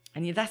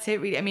that's it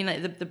really.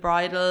 The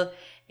bridle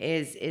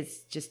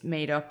is just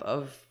made up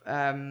of,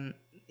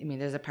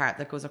 there's a part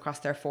that goes across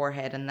their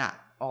forehead, and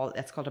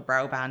that's called a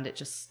brow band. It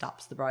just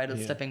stops the bridle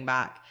slipping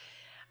back.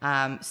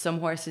 Some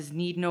horses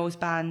need nose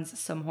bands,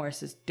 some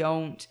horses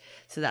don't.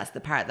 So that's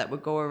the part that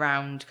would go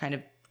around kind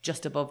of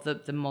just above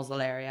the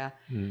muzzle area.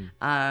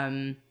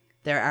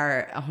 There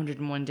are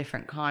 101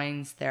 different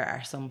kinds. There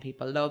are some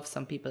people love,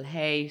 some people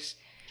hate.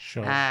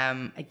 Sure.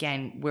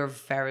 Again,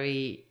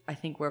 I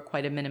think we're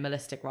quite a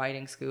minimalistic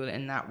riding school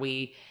in that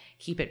we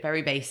keep it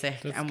very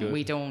basic. That's and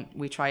good.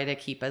 We try to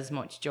keep as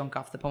much junk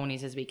off the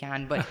ponies as we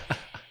can. But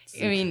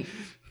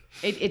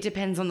it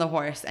depends on the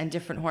horse, and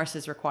different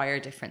horses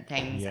require different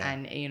things. Yeah.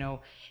 And,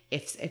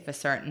 if a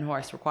certain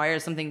horse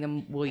requires something,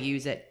 then we'll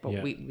use it.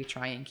 But we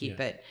try and keep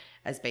it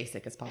as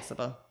basic as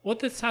possible. What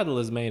the saddle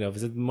is made of?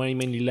 Is it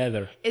mainly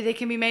leather? They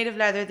can be made of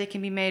leather. They can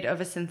be made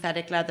of a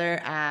synthetic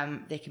leather.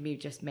 They can be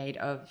just made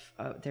of,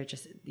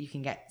 you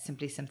can get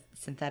simply some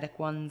synthetic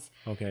ones.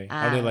 Okay.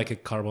 Are they like a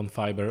carbon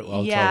fiber,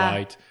 ultra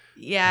light?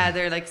 Yeah,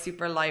 they're like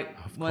super light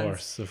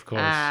ones. Of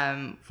course.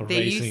 For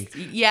racing.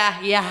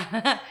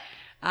 Yeah.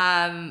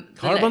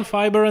 Carbon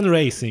fiber and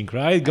racing,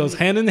 right? It goes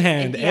hand in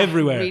hand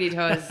everywhere. It really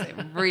does. It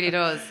really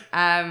does.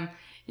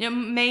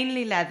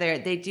 Mainly leather.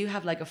 They do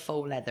have like a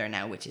faux leather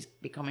now, which is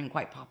becoming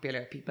quite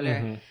popular. People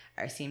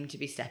are seem to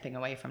be stepping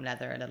away from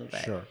leather a little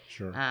bit.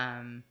 Sure.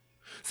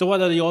 So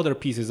what are the other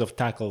pieces of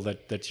tackle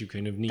that you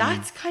kind of need?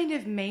 That's kind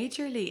of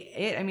majorly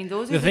it. I mean,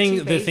 those are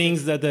the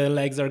things that the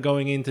legs are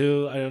going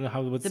into. I don't know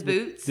how. What's the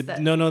boots?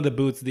 No, the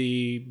boots.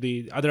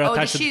 The other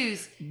attached. The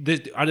shoes.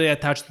 Are they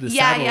attached to the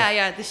saddle?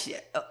 Yeah.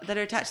 That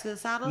are attached to the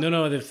saddle.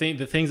 No. The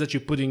things that you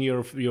put in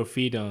your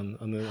feet on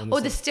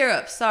the the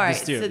stirrups. Sorry.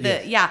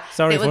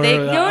 Sorry for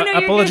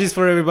apologies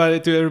for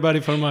everybody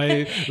for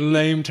my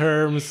lame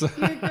terms. You're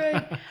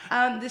good.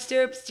 The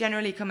stirrups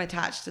generally come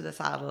attached to the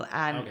saddle,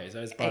 and okay, so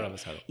it's part of the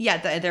saddle. Yeah,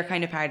 they're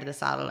kind of part of the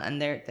saddle,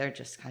 and they're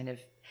just kind of,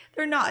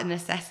 they're not a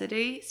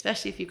necessity,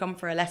 especially if you come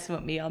for a lesson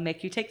with me. I'll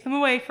make you take them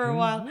away for a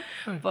while,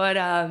 but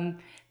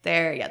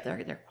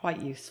they're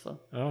quite useful.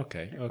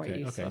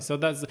 Okay. So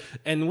that's,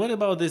 and what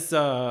about this?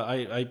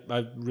 I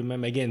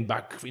remember again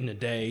back in the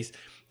days,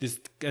 this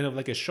kind of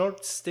like a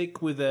short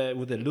stick with a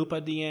loop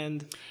at the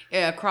end.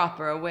 Yeah, a crop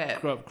or a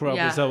whip. Crop.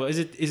 Yeah. So is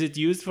it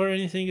used for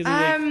anything? Is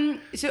it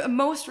so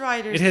most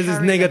riders. It has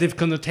this negative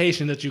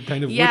connotation that you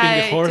kind of whipping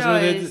the horse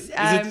with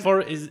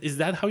it. Is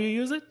that how you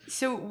use it?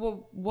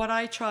 So what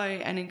I try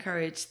and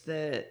encourage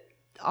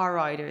our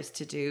riders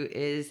to do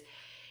is,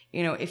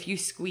 if you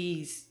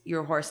squeeze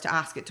your horse to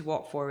ask it to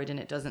walk forward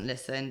and it doesn't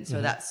listen,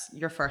 so that's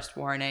your first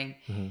warning.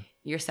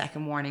 Your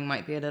second warning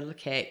might be a little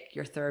kick.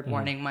 Your third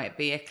warning might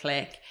be a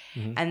click.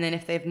 And then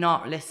if they've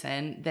not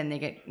listened, then they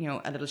get,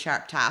 a little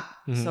sharp tap.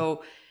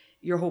 So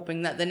you're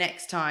hoping that the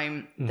next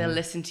time they'll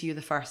listen to you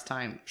the first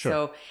time. Sure.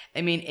 So,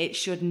 I mean, it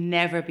should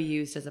never be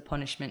used as a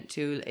punishment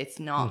tool. It's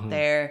not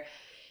there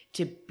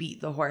to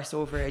beat the horse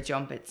over a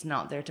jump. It's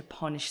not there to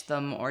punish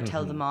them or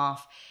tell them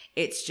off.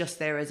 It's just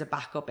there as a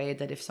backup aid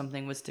that if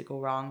something was to go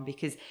wrong,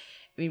 because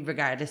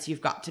regardless,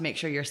 you've got to make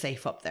sure you're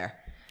safe up there.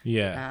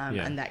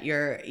 And that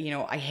you're,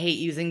 I hate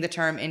using the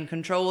term in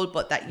control,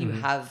 but that you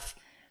have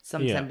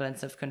some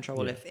semblance of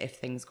control if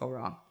things go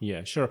wrong.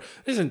 Yeah, sure.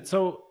 Listen,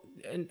 so,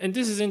 and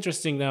this is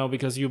interesting now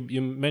because you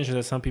mentioned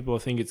that some people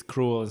think it's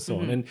cruel and so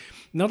on. And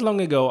not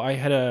long ago, I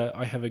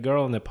have a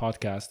girl on the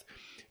podcast.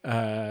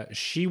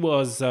 She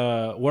was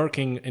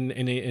working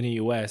in the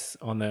US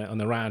on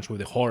the ranch with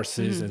the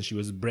horses, and she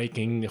was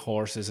breaking the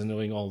horses and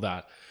doing all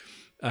that.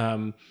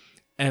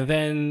 And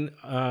then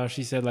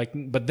she said,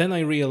 but then I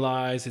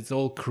realized it's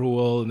all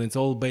cruel and it's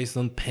all based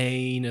on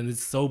pain and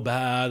it's so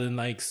bad,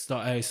 and I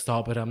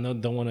stop it.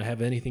 Don't want to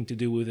have anything to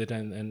do with it,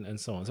 and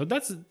so on. So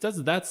that's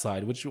that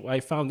side, which I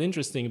found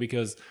interesting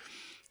because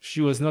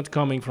she was not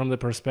coming from the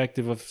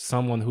perspective of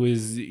someone who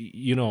is,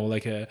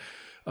 like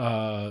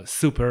a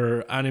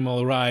super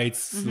animal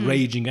rights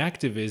raging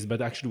activist,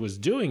 but actually was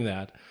doing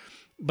that.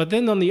 But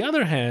then on the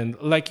other hand,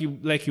 like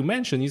you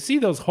mentioned, you see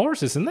those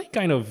horses and they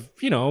kind of,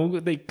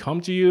 they come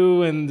to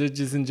you and they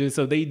just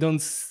so they don't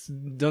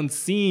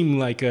seem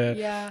like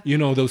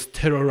those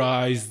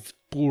terrorized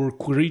poor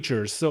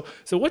creatures. So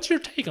what's your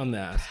take on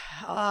that?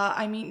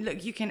 I mean,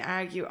 look, you can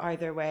argue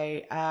either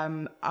way.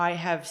 I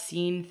have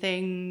seen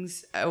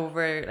things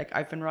over,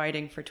 I've been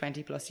riding for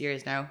 20 plus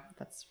years now.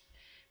 That's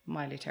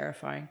mildly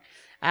terrifying.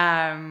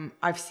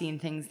 I've seen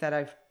things that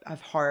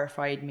have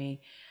horrified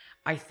me.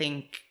 I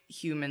think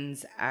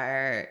humans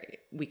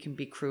we can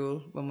be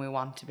cruel when we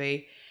want to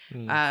be.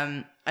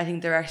 I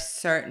think there are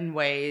certain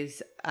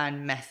ways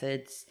and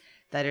methods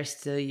that are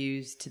still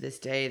used to this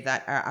day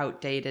that are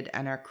outdated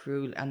and are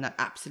cruel and that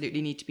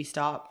absolutely need to be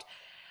stopped.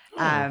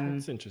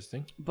 That's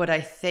interesting. But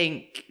I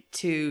think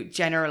to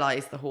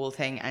generalize the whole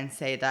thing and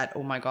say that,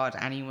 oh my God,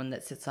 anyone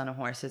that sits on a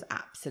horse is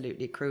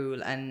absolutely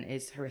cruel and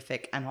is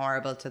horrific and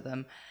horrible to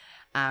them,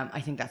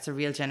 I think that's a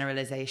real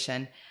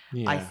generalization.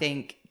 Yeah. I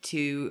think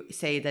to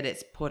say that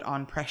it's put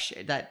on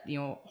pressure, that,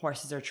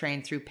 horses are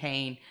trained through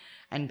pain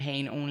and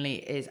pain only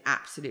is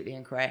absolutely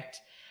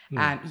incorrect.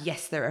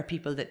 Yes, there are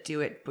people that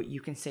do it, but you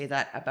can say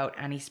that about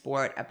any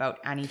sport, about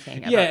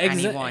anything, about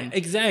anyone.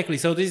 Exactly.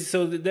 So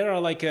there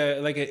are like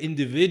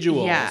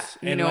individuals,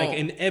 and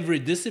in every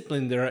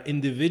discipline there are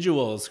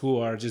individuals who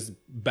are just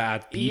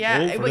bad people. Yeah,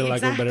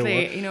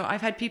 exactly.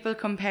 I've had people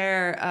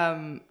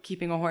compare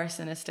keeping a horse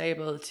in a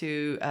stable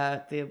to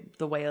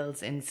the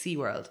whales in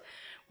SeaWorld,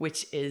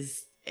 which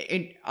is,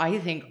 I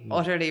think,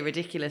 utterly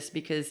ridiculous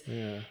because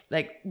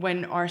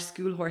when our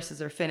school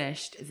horses are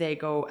finished, they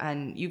go,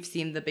 and you've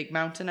seen the big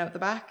mountain out the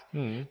back,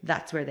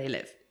 that's where they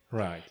live.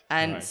 Right.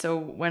 And so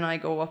when I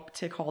go up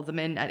to call them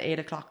in at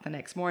 8:00 the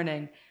next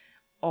morning,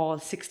 all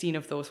 16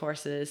 of those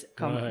horses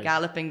come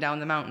galloping down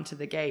the mountain to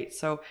the gate.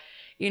 So,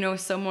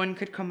 someone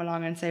could come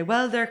along and say,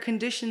 well, they're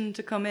conditioned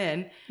to come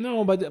in.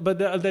 No, but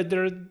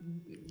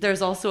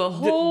there's also a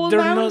whole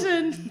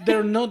mountain.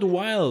 They're not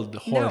wild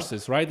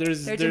horses, right?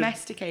 They're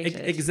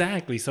domesticated.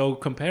 Exactly. So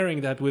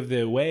comparing that with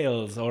the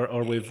whales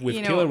or with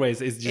killer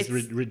whales is just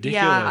ridiculous.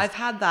 Yeah, I've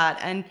had that,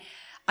 and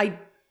I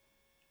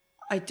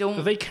don't.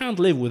 So they can't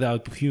live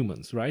without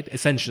humans, right?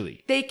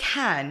 Essentially, they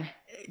can.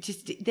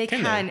 They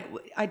can.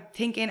 I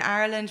think in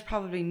Ireland,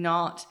 probably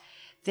not.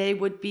 they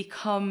would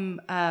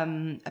become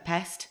a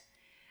pest.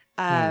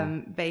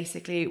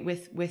 Basically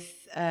with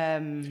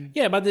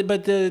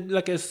but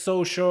like a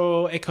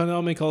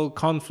socio-economical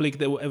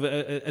conflict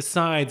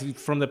aside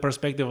from the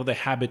perspective of the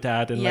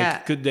habitat and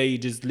like could they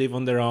just live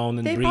on their own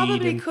and they breed?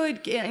 probably and could.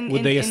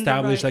 Would they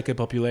establish like a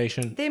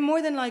population? They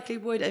more than likely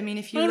would. I mean,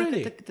 if you look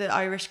really? at the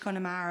Irish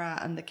Connemara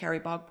and the Kerry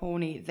Bog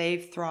Pony,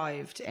 they've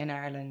thrived in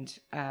Ireland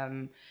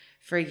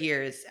for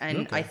years,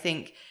 and I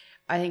think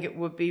it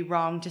would be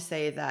wrong to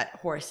say that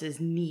horses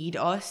need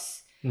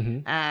us.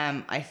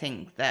 I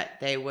think that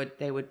they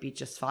would be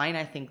just fine.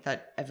 I think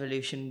that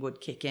evolution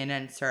would kick in,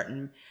 and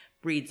certain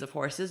breeds of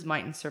horses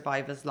mightn't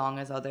survive as long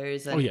as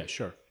others. And,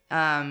 Sure.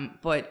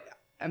 But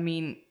I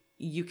mean,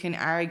 you can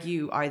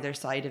argue either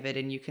side of it,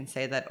 and you can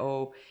say that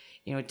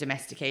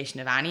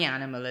domestication of any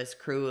animal is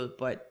cruel,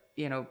 but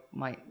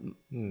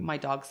my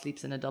dog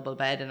sleeps in a double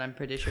bed, and I'm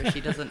pretty sure she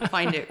doesn't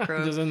find it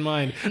cruel. Doesn't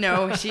mind.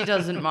 No, she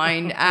doesn't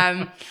mind.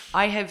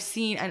 I have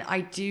seen, and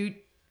I do.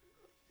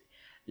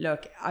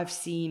 Look, I've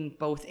seen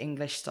both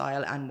English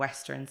style and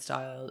Western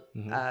style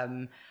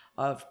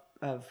of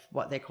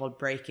what they call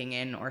breaking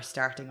in or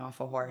starting off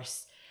a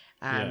horse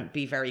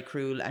be very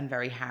cruel and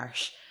very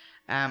harsh.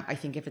 I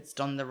think if it's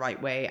done the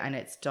right way and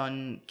it's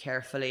done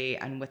carefully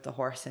and with the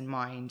horse in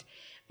mind,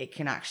 it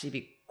can actually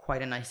be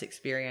quite a nice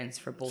experience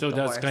for both. So the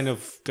that's horse.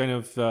 kind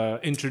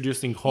of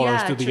introducing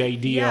horse to the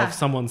idea of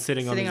someone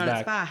sitting on his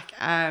back.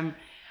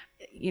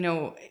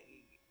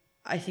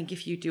 I think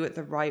if you do it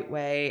the right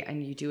way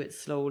and you do it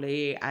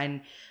slowly,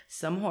 and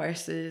some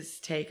horses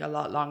take a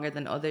lot longer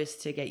than others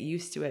to get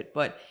used to it,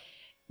 but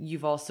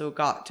you've also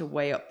got to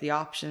weigh up the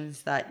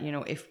options that,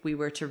 if we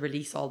were to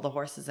release all the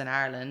horses in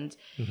Ireland,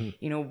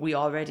 we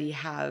already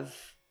have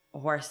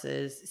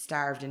horses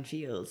starved in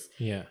fields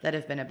that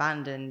have been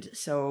abandoned.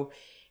 So,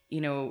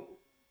 No,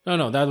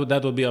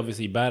 that would be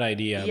obviously a bad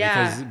idea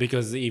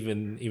because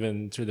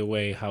even through the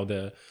way how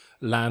the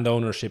land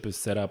ownership is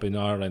set up in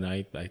Ireland,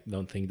 I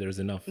don't think there's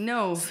enough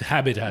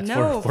habitat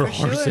for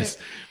horses.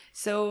 Sure.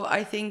 So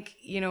I think,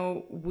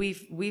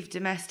 we've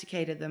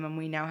domesticated them, and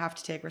we now have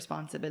to take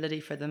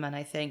responsibility for them. And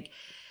I think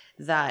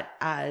that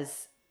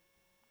as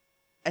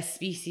a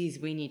species,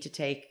 we need to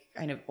take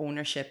kind of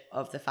ownership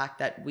of the fact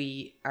that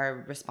we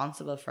are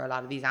responsible for a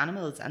lot of these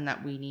animals, and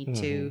that we need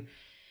to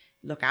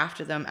look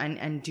after them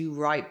and do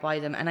right by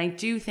them. And I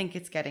do think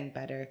it's getting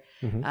better.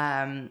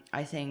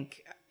 I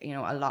think,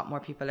 a lot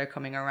more people are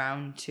coming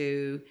around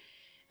to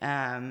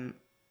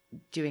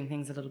doing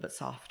things a little bit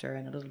softer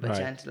and a little bit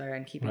gentler,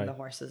 and keeping the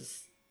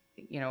horses,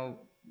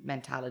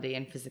 mentality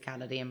and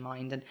physicality in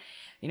mind. And,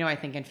 I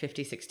think in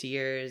 50, 60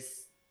 years,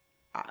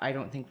 I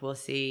don't think we'll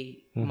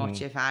see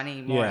much, if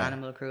any, more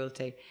animal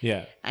cruelty.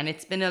 Yeah. And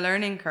it's been a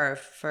learning curve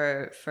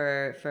for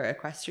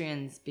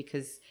equestrians,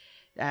 because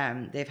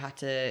they've had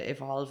to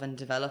evolve and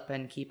develop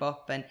and keep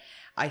up. And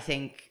I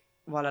think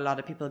while a lot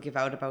of people give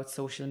out about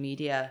social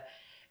media,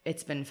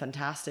 it's been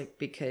fantastic,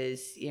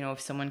 because, if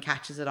someone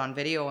catches it on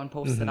video and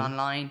posts it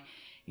online,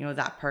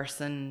 that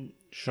person,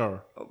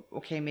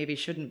 maybe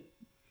shouldn't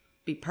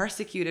be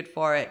persecuted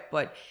for it,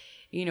 but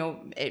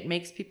it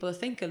makes people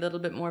think a little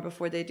bit more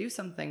before they do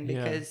something,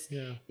 because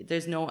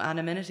there's no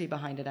anonymity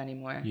behind it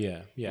anymore.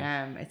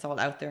 It's all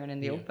out there and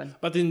in the open.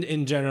 But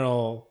in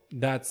general,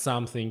 that's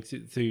something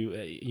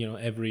to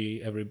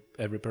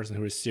every person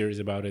who is serious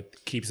about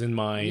it keeps in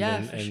mind.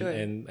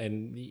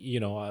 And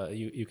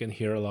you can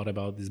hear a lot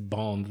about this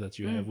bond that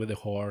you have with the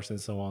horse and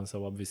so on.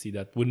 So obviously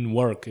that wouldn't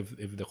work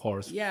if the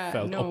horse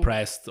felt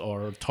oppressed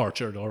or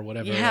tortured or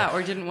whatever.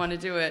 Or didn't want to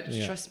do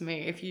it. Trust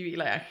me, if you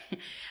like.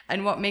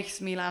 And what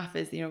makes me laugh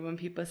is, when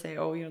people say,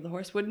 the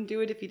horse wouldn't do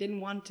it if he didn't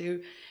want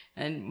to.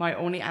 And my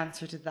only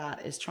answer to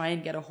that is try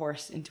and get a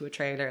horse into a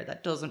trailer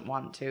that doesn't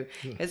want to,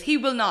 because he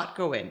will not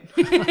go in.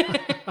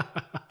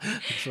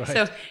 That's right.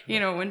 So,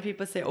 when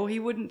people say, he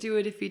wouldn't do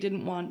it if he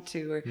didn't want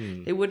to, or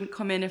they wouldn't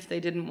come in if they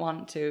didn't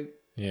want to.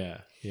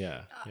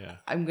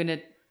 I'm going to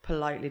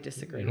politely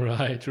disagree.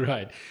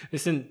 Right.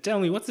 Listen, tell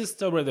me, what's the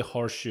story of the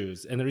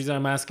horseshoes? And the reason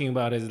I'm asking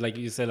about it is, like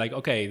you said,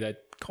 that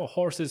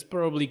horses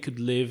probably could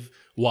live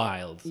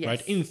wild,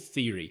 right? In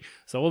theory.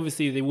 So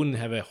obviously they wouldn't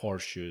have a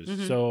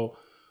horseshoes. So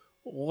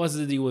what's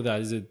the deal with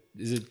that? Is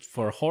it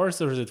for a horse,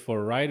 or is it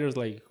for riders?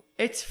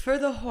 It's for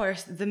the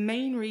horse. The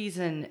main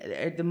reason,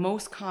 the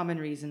most common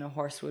reason a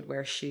horse would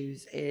wear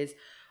shoes is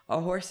a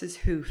horse's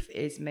hoof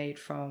is made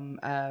from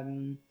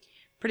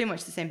pretty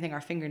much the same thing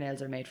our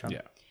fingernails are made from.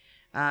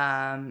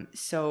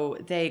 So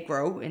they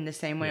grow in the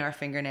same way our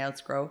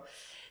fingernails grow.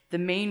 The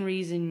main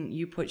reason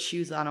you put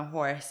shoes on a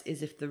horse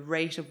is if the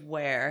rate of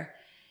wear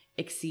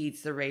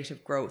exceeds the rate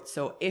of growth.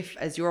 So if,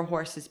 as your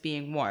horse is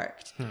being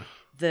worked,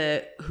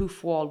 the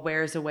hoof wall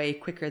wears away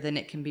quicker than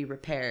it can be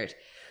repaired.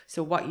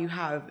 So what you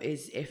have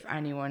is, if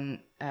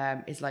anyone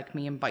is like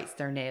me and bites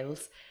their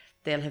nails,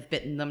 they'll have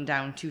bitten them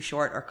down too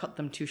short or cut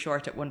them too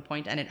short at one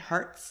point, and it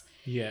hurts.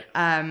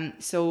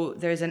 So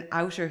there's an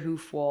outer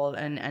hoof wall,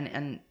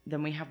 and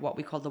then we have what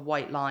we call the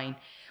white line,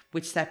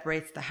 which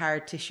separates the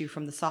hard tissue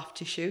from the soft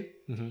tissue.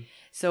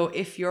 So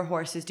if your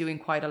horse is doing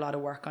quite a lot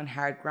of work on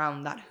hard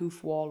ground, that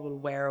hoof wall will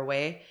wear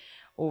away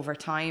over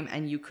time,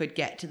 and you could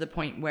get to the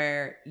point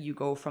where you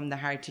go from the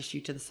hard tissue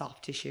to the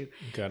soft tissue,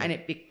 and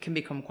it can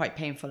become quite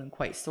painful and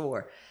quite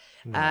sore.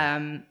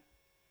 In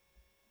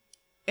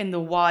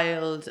the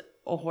wild,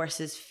 a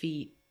horse's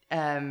feet,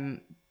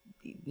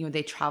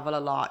 they travel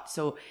a lot,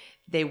 so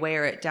they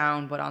wear it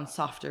down, but on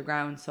softer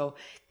ground, so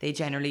they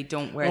generally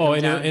don't wear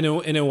them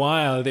down. In a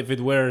wild, if it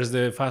wears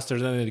the faster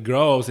than it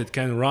grows, it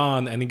can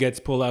run and it gets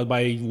pulled out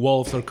by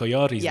wolves or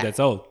coyotes. Yeah. That's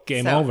all.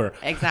 Game over.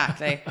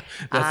 Exactly.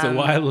 That's a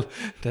wild.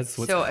 That's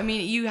what. So I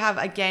mean, you have,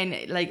 again,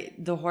 like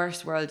the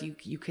horse world.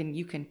 You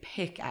can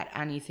pick at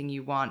anything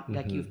you want. Mm-hmm.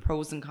 Like, you have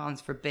pros and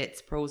cons for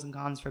bits, pros and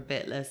cons for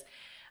bitless,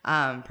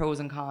 pros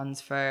and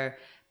cons for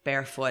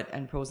barefoot,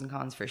 and pros and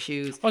cons for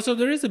shoes. Oh, so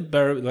there is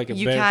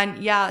you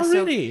can, yeah. Oh,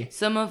 so really?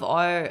 Some of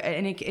our,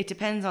 and it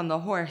depends on the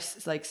horse.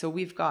 It's like, so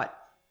we've got,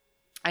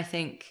 I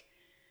think,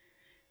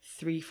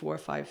 3, 4,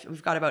 5.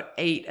 We've got about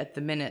 8 at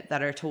the minute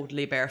that are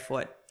totally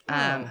barefoot.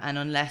 And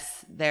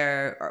unless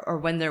they're, or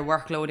when their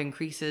workload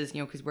increases,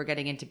 because we're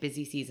getting into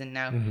busy season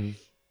now,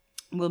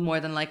 we'll more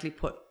than likely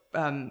put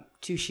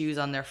 2 shoes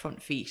on their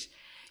front feet,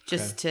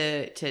 just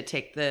to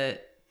take the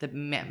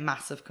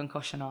massive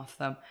concussion off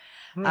them.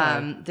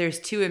 Right. There's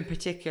 2 in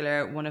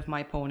particular, one of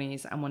my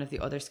ponies and one of the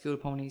other school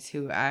ponies,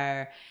 who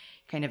are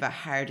kind of a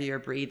hardier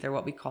breed. They're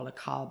what we call a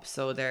cob,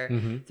 so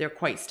they're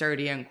quite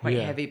sturdy and quite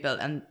heavy built,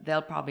 and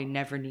they'll probably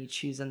never need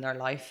shoes in their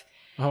life.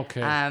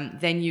 Okay.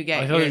 Then you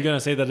get. I thought you were gonna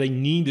say that they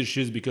need the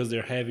shoes because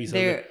they're heavy.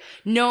 So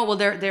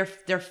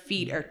their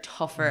feet are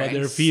tougher. But and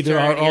their feet sturdier.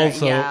 are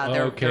also. Yeah,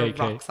 they're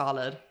rock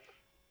solid.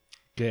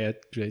 Great.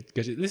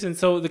 Listen,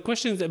 so the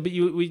questions, but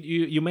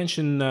you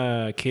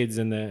mentioned kids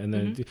and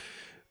the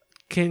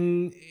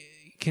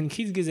can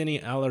kids get any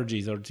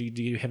allergies, or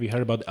have you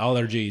heard about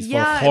allergies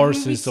for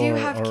horses? We do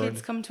have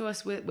kids come to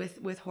us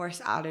with horse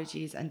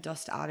allergies and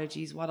dust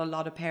allergies. What a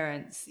lot of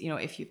parents,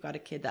 if you've got a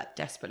kid that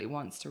desperately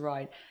wants to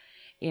ride,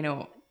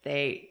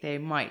 they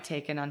might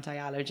take an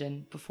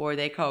anti-allergen before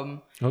they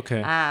come.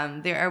 Okay.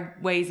 There are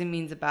ways and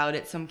means about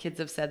it. Some kids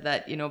have said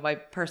that, by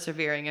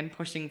persevering and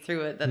pushing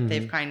through it, that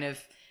they've kind of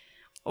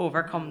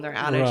overcome their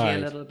allergy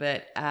a little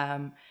bit.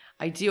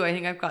 I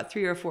think I've got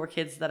 3 or 4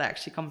 kids that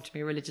actually come to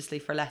me religiously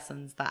for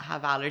lessons that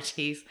have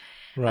allergies.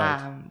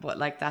 Right. But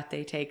like that,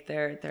 they take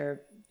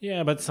their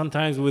yeah, but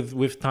sometimes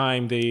with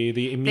time the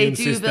immune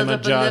system adjusts. They do build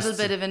up a little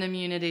bit of an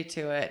immunity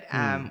to it,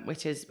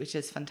 which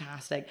is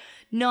fantastic.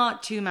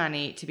 Not too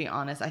many, to be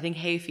honest. I think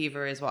hay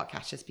fever is what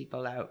catches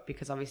people out,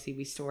 because obviously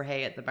we store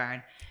hay at the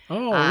barn.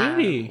 Oh,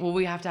 really? Well,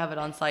 we have to have it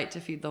on site to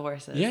feed the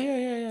horses.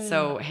 Yeah.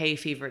 So hay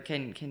fever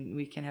can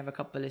have a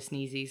couple of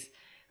sneezes.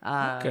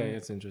 Okay,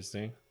 that's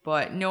interesting.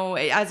 But no,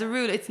 as a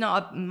rule, it's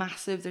not a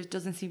massive. There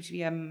doesn't seem to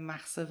be a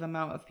massive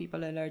amount of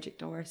people allergic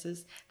to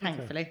horses,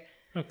 thankfully.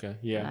 Okay.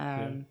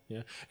 Yeah.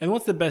 And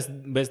what's the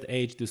best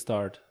age to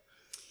start?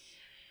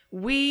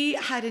 We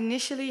had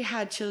initially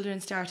had children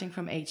starting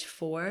from age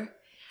 4.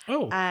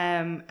 Oh.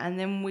 And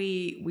then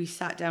we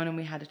sat down and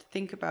we had to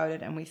think about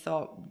it, and we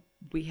thought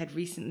we had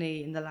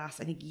recently, in the last,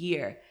 I think,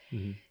 year,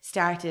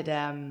 started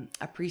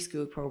a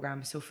preschool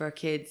program. So for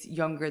kids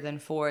younger than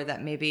 4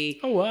 that maybe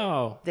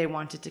they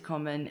wanted to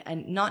come in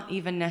and not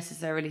even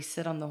necessarily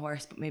sit on the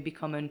horse, but maybe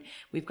come in.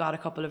 We've got a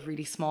couple of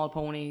really small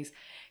ponies.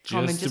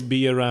 Come and just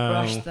be around,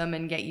 brush them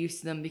and get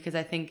used to them, because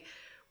I think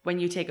when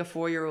you take a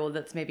 4-year-old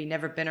that's maybe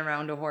never been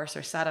around a horse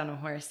or sat on a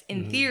horse,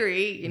 in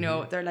theory,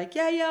 they're like,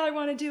 yeah, I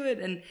want to do it.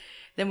 And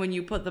then when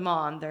you put them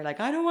on, they're like,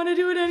 I don't want to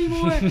do it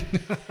anymore.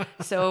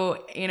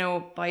 So,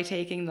 by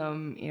taking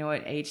them,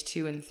 at age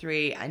 2 and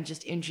 3 and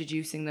just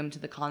introducing them to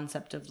the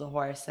concept of the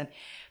horse, and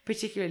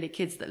particularly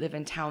kids that live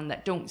in town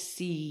that don't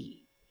see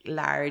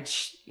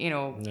large,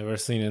 never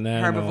seen an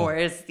animal,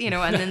 herbivores,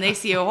 and then they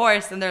see a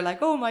horse and they're like,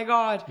 oh my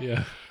God.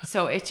 Yeah.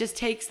 So it just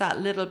takes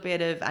that little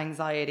bit of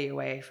anxiety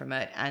away from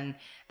it. And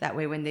that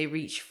way, when they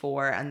reach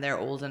 4 and they're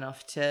old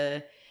enough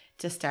to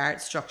start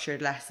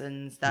structured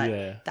lessons,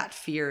 that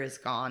fear is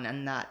gone,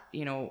 and that,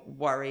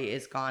 worry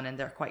is gone, and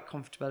they're quite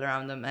comfortable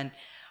around them. And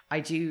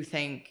I do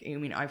think,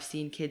 I've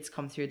seen kids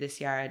come through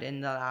this yard in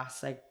the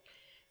last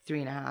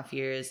 3.5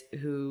 years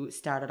who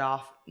started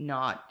off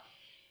not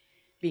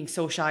being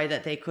so shy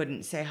that they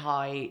couldn't say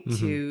hi,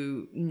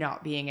 to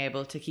not being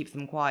able to keep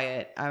them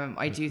quiet.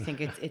 I do think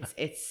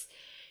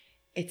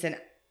it's an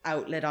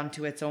outlet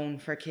onto its own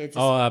for kids.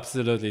 Oh,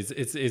 absolutely!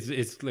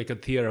 It's like a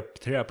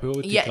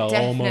therapeutical, yeah,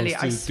 definitely.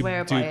 almost. I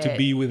swear by it. To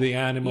be with the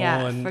animal,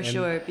 for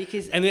sure.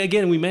 Because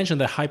again, we mentioned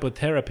the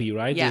hypotherapy,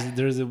 right? Yeah,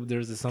 there's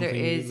something.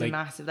 There is a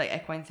massive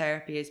equine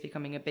therapy is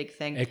becoming a big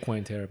thing.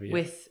 Equine therapy,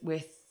 with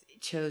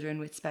children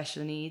with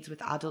special needs,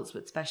 with adults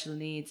with special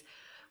needs,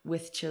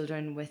 with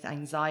children with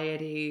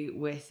anxiety,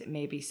 with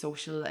maybe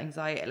social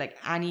anxiety, like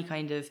any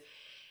kind of,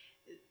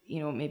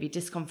 maybe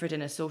discomfort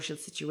in a social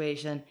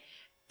situation.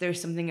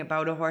 There's something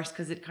about a horse,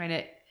 because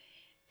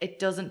it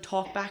doesn't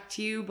talk back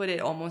to you, but it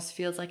almost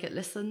feels like it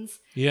listens.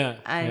 Yeah.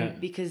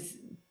 Because...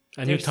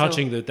 And you're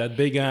touching that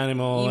big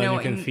animal, and you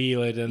can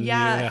feel it, and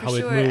how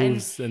it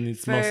moves and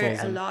its muscles.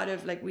 For a lot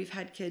of, we've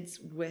had kids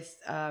with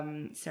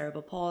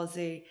cerebral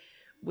palsy,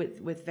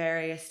 with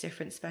various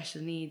different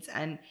special needs,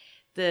 and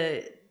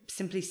the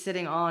simply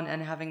sitting on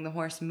and having the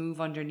horse move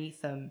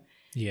underneath them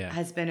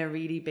has been a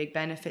really big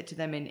benefit to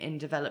them in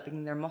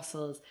developing their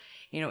muscles.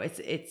 You know,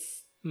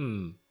 it's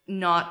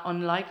not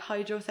unlike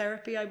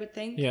hydrotherapy, I would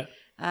think.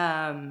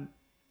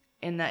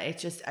 In that it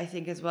just, I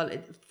think as well,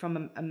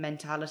 from a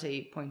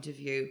mentality point of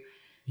view,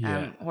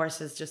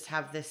 horses just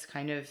have this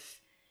kind of,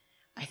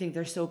 I think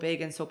they're so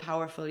big and so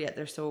powerful, yet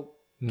they're so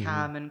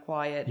calm and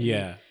quiet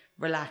and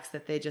relaxed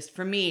that they just,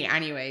 for me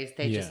anyways,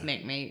 they just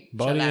make me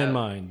body chill and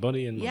out.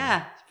 body and mind.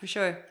 Yeah, for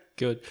sure.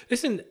 Good.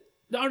 Listen,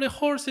 are the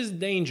horses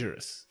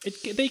dangerous?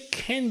 They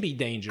can be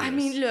dangerous. I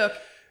mean, look,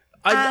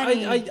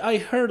 I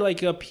heard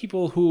like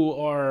people who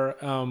are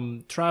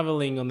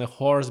traveling on the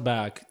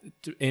horseback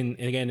in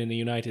the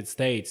United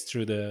States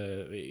through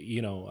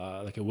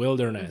the like a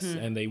wilderness,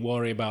 and they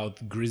worry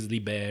about grizzly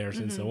bears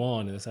and so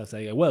on, and so I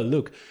say, well,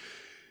 look,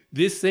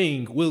 this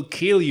thing will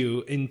kill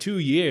you in 2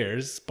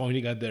 years,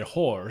 pointing at their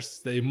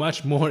horse.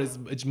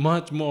 It's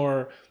much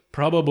more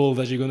probable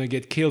that you're going to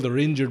get killed or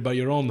injured by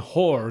your own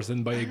horse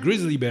than by a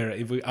grizzly bear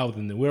if we're out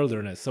in the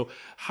wilderness. So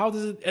how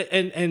does it,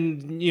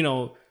 and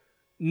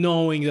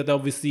knowing that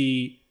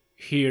obviously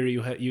here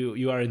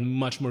you are in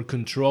much more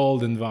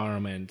controlled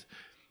environment,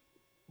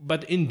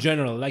 but in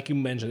general, like you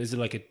mentioned, is it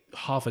like a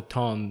half a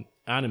ton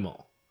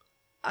animal?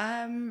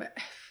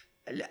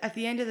 At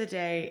the end of the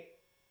day,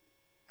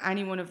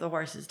 any one of the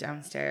horses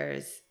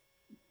downstairs,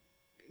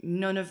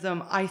 none of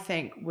them, I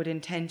think, would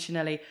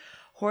intentionally.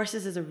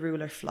 Horses, as a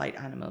rule, are flight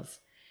animals.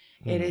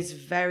 It is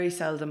very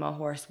seldom a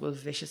horse will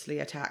viciously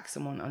attack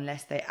someone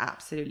unless they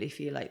absolutely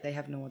feel like they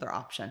have no other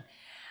option.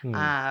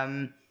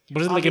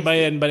 But it's like by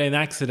an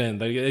accident,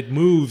 like it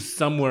moves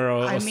somewhere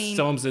or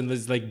something.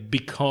 It's like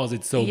because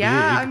it's so big.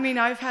 Yeah, I mean,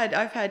 I've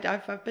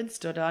been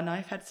stood on.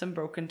 I've had some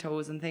broken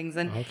toes and things,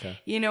 and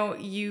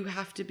you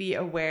have to be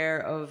aware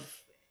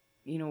of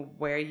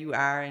where you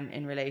are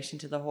in relation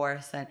to the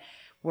horse, and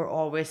we're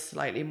always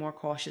slightly more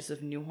cautious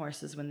of new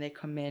horses when they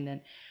come in,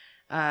 and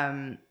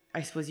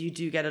I suppose you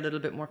do get a little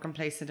bit more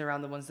complacent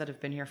around the ones that have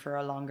been here for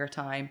a longer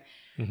time.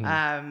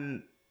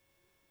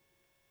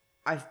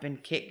 I've been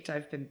kicked,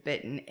 I've been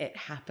bitten, it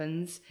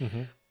happens.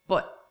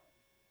 But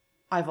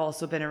I've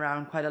also been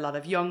around quite a lot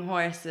of young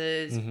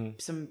horses,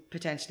 some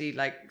potentially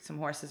like some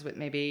horses with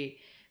maybe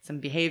some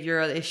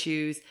behavioral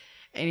issues.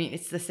 I mean,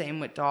 it's the same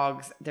with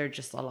dogs. They're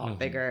just a lot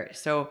bigger.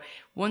 So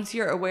once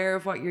you're aware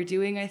of what you're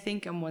doing, I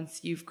think, and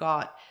once you've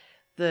got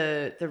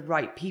the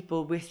right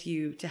people with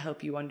you to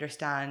help you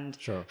understand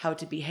how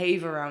to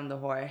behave around the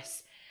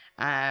horse.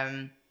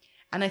 And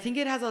I think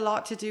it has a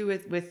lot to do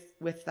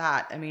with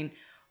that. I mean,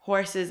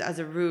 horses, as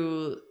a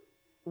rule,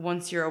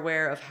 once you're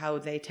aware of how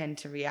they tend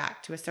to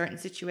react to a certain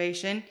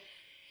situation,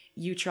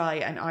 you try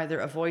and either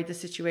avoid the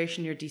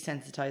situation or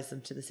desensitize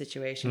them to the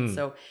situation.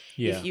 So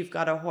if you've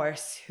got a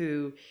horse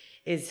who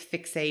is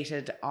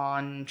fixated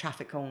on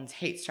traffic cones,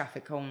 hates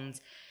traffic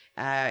cones,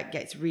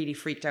 gets really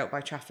freaked out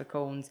by traffic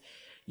cones,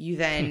 you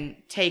then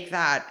take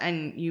that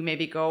and you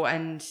maybe go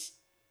and,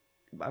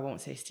 I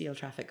won't say steal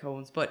traffic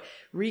cones, but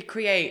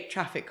recreate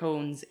traffic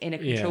cones in a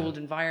controlled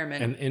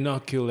environment. And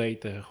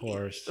inoculate the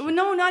horse.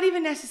 No, not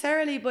even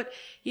necessarily, but,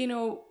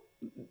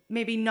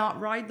 maybe not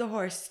ride the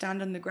horse,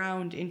 stand on the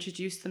ground,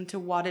 introduce them to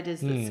what it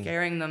is that's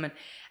scaring them and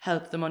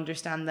help them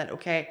understand that,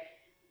 okay,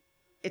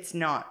 it's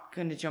not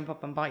going to jump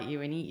up and bite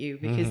you and eat you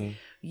because,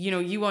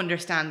 you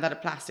understand that a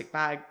plastic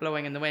bag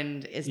blowing in the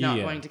wind is not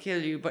going to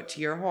kill you, but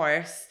to your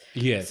horse,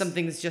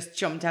 something's just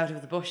jumped out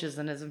of the bushes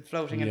and isn't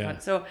floating in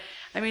front. So,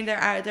 I mean, there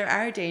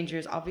are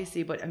dangers,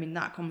 obviously, but I mean,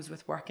 that comes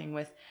with working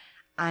with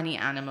any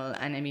animal.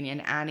 And I mean,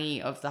 in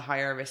any of the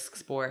higher risk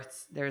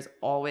sports, there's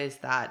always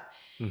that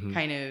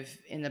kind of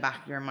in the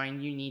back of your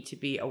mind. You need to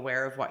be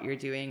aware of what you're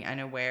doing and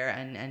aware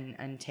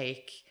and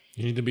take...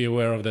 You need to be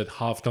aware of that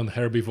half-ton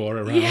herbivore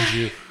around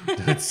you.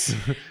 That's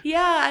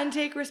and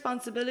take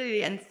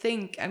responsibility and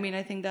think. I mean,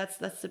 I think that's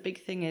the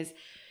big thing is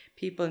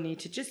people need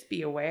to just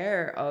be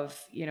aware of,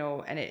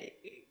 and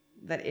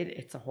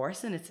it's a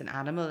horse and it's an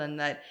animal, and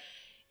that,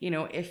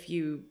 if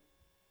you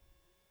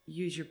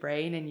use your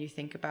brain and you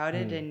think about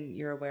it and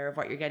you're aware of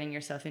what you're getting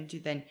yourself into,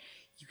 then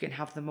you can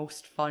have the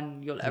most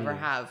fun you'll ever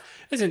have.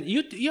 Listen,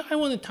 I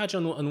want to touch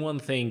on one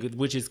thing,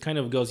 which is kind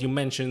of goes. You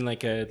mentioned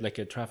like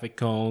a traffic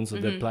cones or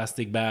the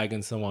plastic bag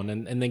and so on,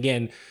 and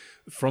again,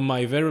 from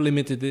my very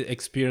limited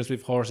experience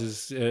with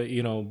horses,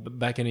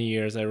 back in the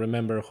years, I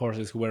remember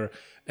horses who were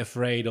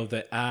afraid of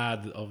the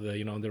ad of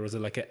the, there was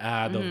like an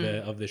ad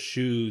of the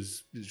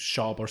shoes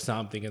shop or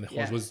something, and the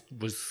horse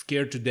was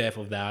scared to death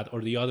of that.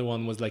 Or the other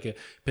one was like a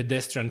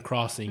pedestrian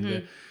crossing.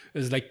 It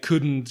was like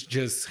couldn't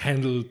just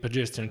handle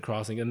pedestrian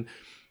crossing, and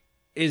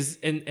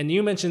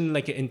you mentioned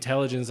like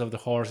intelligence of the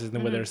horses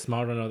and whether they're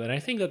smart or not. And I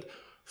think that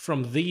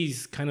from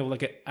these kind of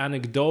like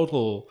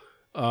anecdotal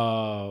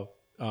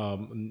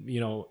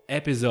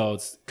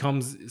episodes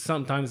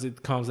sometimes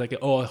it comes like,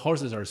 oh,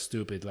 horses are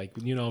stupid, like,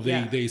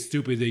 they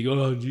stupid, they go,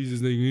 oh Jesus,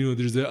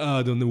 there's an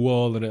ad on the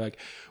wall, and they're like,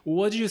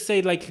 what do you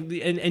say, like,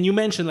 and you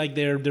mentioned like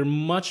they're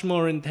much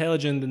more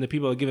intelligent than the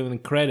people are giving them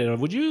credit. Or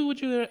would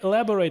you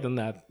elaborate on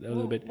that a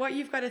little bit? What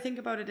you've got to think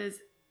about it is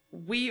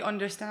we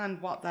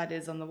understand what that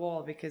is on the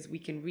wall because we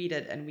can read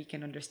it and we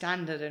can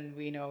understand it, and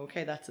we know,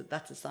 okay, that's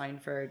a sign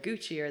for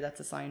Gucci, or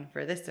that's a sign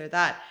for this or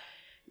that.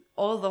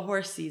 All the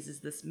horse sees is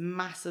this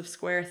massive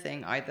square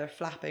thing, either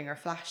flapping or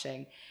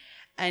flashing.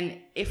 And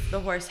if the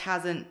horse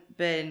hasn't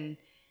been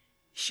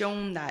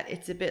shown that,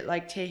 it's a bit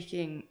like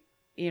taking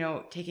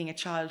a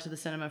child to the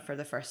cinema for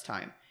the first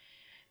time.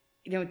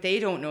 They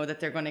don't know that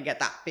they're going to get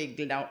that big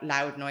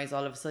loud noise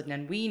all of a sudden,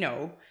 and we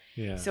know.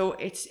 Yeah. So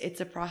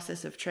it's a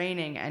process of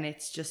training, and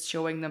it's just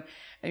showing them.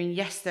 I mean,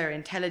 yes, they're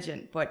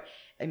intelligent, but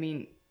I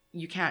mean,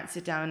 you can't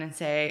sit down and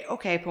say,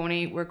 okay,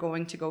 pony, we're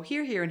going to go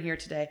here, here, and here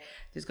today.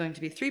 There's going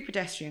to be 3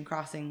 pedestrian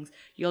crossings.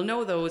 You'll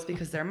know those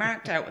because they're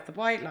marked out with the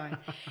white line.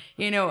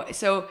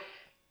 So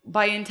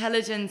by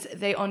intelligence,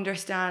 they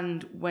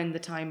understand when the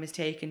time is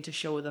taken to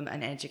show them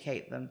and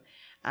educate them.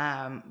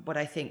 But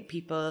I think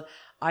people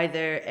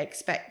either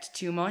expect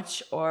too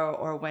much,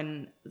 or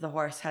when the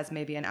horse has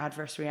maybe an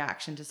adverse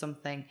reaction to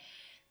something,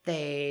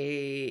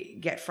 they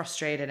get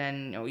frustrated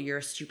and, you're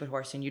a stupid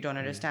horse and you don't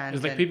understand.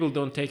 It's like people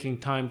don't taking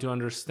time to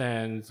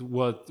understand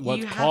what caused that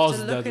reaction. You have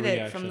to look at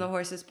it from the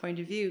horse's point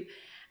of view.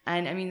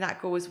 And I mean,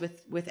 that goes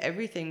with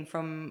everything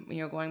from,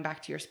 going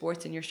back to your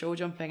sports and your show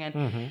jumping,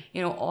 and,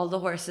 all the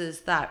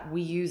horses that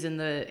we use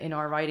in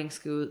our riding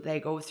school,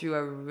 they go through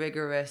a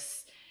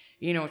rigorous,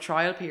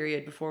 trial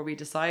period before we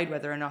decide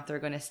whether or not they're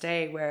going to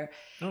stay, where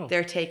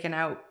they're taken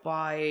out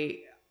by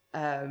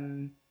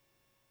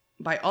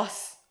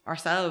us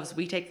ourselves.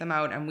 We take them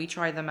out and we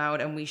try them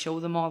out and we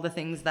show them all the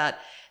things that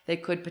they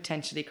could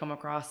potentially come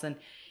across, and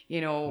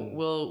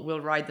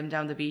we'll ride them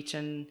down the beach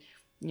and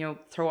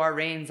throw our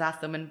reins at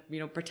them and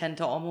pretend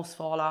to almost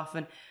fall off,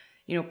 and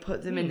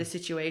put them in the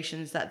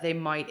situations that they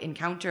might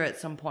encounter at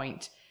some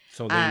point.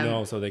 So they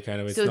know, so they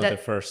kind of, it's not the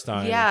first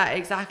time. Yeah,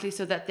 exactly.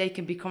 So that they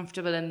can be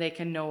comfortable and they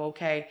can know,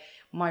 okay,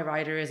 my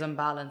rider is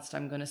unbalanced,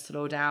 I'm going to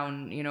slow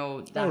down,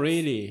 Oh,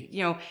 really?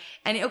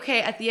 And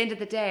okay, at the end of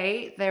the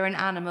day, they're an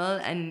animal,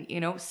 and,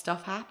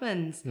 stuff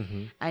happens.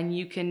 Mm-hmm. And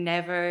you can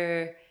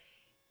never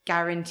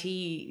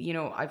guarantee,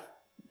 I've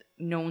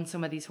known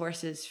some of these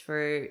horses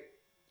for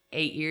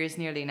 8 years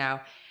nearly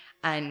now.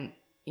 And,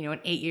 in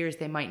 8 years,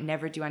 they might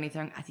never do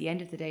anything. At the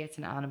end of the day, it's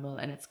an animal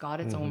and it's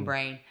got its own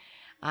brain.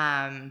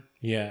 And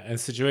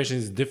situation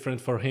is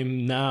different for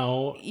him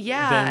now.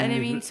 Yeah, and I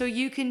mean, so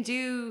you can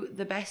do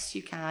the best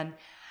you can,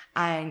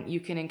 and you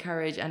can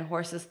encourage, and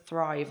horses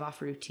thrive off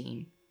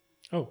routine.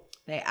 Oh.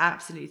 They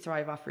absolutely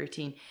thrive off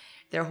routine.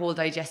 Their whole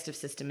digestive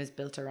system is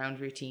built around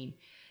routine.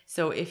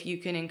 So if you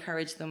can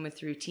encourage them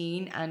with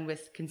routine and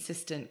with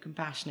consistent,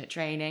 compassionate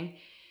training,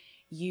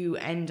 you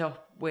end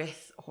up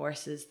with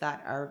horses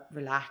that are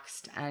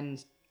relaxed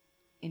and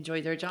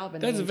enjoy their job.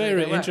 And that's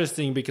very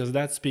interesting, because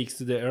that speaks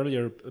to the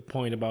earlier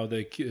point about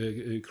the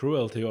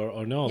cruelty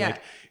or no. Yeah.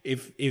 Like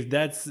if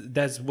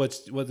that's what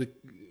the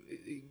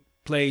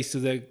plays to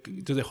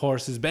the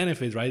horse's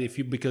benefit, right?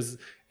 Because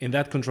in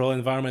that control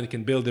environment, it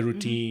can build the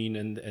routine,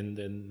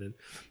 and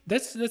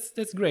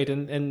that's great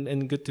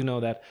and good to know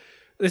that.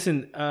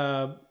 Listen,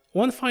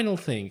 one final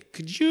thing,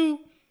 could you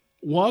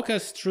walk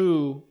us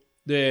through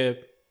the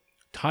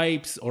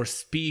types or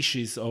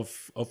species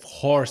of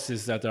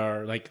horses that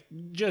are, like,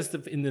 just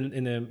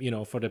in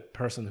a for the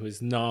person who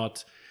is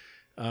not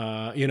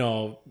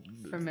familiar.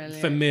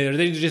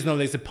 They just know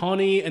there's a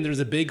pony and there's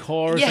a big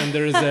horse and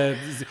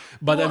there's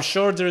but I'm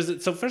sure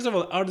so first of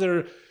all, are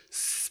there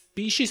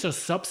species or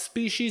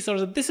subspecies,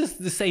 or this is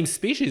the same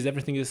species,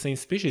 everything is the same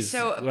species?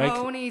 So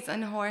ponies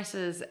and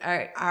horses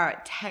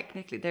are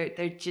technically,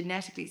 they're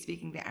genetically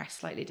speaking, they are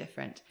slightly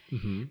different.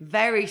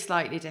 Very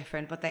slightly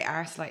different, but they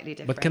are slightly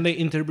different. But can they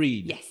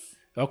interbreed? Yes.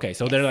 Okay,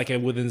 so they're like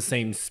within the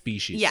same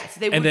species. Yes,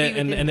 they would be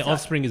within and the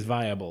offspring is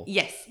viable.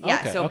 Yes,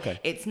 yeah. Okay.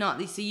 It's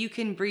not, so you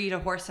can breed a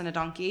horse and a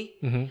donkey.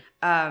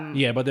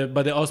 But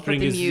the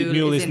offspring is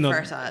mule is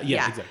infertile. Not.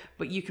 Yeah, exactly.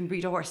 But you can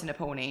breed a horse and a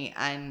pony,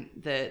 and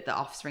the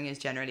offspring is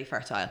generally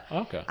fertile.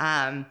 Okay.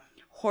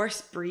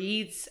 Horse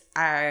breeds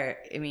are,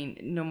 I mean,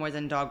 no more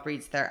than dog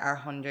breeds. There are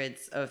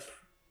hundreds of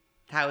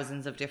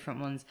thousands of different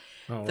ones.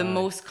 The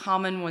most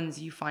common ones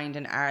you find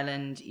in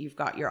Ireland, you've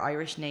got your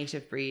Irish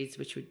native breeds,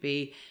 which would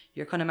be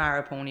your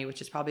Connemara pony,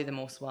 which is probably the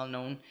most well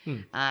known.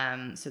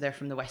 So they're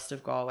from the west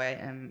of Galway,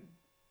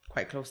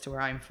 quite close to where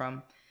I'm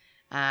from.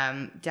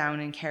 Down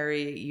in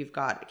Kerry, you've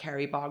got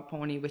Kerry bog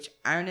pony, which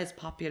aren't as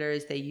popular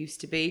as they used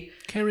to be.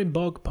 Kerry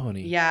bog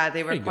pony. Yeah,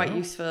 they were quite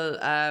useful.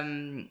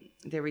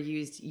 They were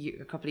used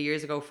a couple of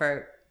years ago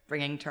for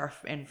bringing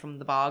turf in from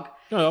the bog.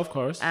 Oh, of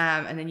course.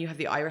 And then you have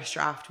the Irish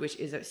Draft, which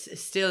is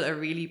still a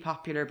really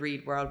popular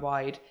breed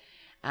worldwide.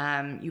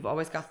 You've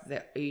always got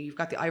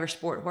the Irish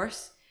Sport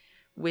Horse,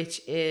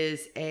 which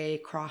is a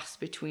cross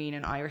between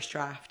an Irish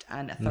Draft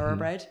and a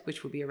thoroughbred,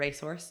 which would be a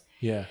racehorse.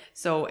 Yeah.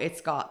 So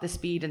it's got the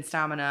speed and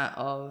stamina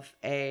of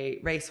a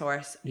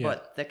racehorse,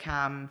 but the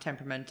calm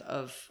temperament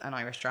of an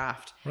Irish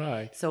Draft.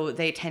 Right. So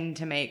they tend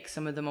to make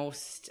some of the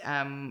most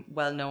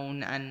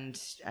well-known and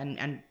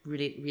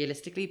really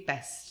realistically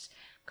best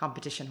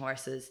competition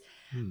horses.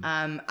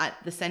 At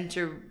the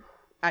centre,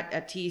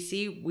 at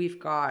TEC, we've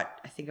got,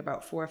 I think,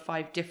 about 4 or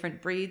 5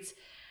 different breeds.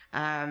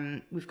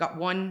 We've got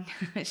one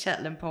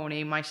Shetland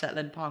pony, my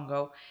Shetland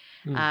Pongo.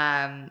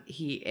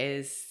 He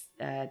is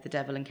the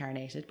devil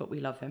incarnated, but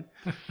we love him.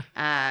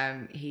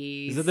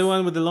 Is it the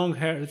one with the long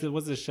hair?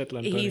 What's the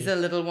Shetland pony? He's a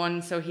little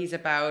one, so he's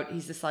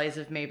the size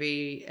of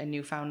maybe a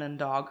Newfoundland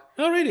dog.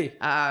 Oh, really?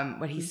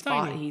 But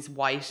he's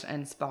white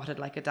and spotted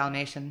like a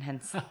Dalmatian,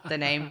 hence the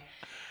name.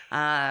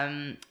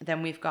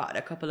 Then we've got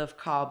a couple of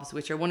cobs,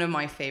 which are one of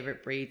my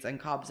favorite breeds,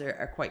 and cobs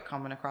are quite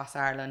common across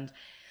Ireland.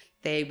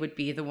 They would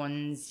be the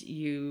ones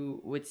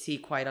you would see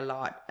quite a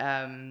lot.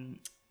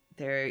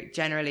 They're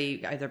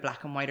generally either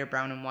black and white or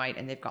brown and white,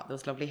 and they've got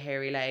those lovely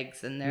hairy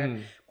legs, and they're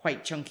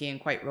quite chunky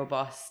and quite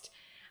robust.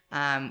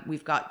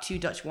 We've got 2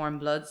 Dutch warm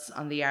bloods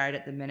on the yard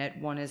at the minute.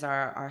 One is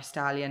our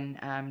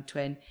stallion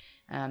twin,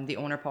 the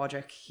owner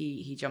Podrick.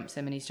 He jumps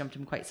him, and he's jumped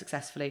him quite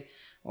successfully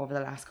over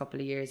the last couple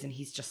of years, and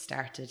he's just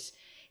started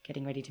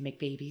getting ready to make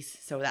babies.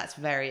 So that's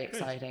very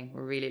exciting.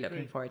 We're really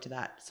looking forward to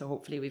that. So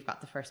hopefully we've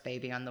got the first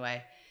baby on the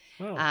way.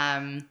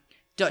 Wow.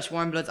 Dutch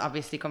warm bloods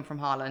obviously come from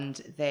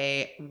Holland.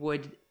 They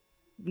would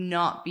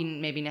not be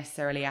maybe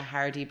necessarily a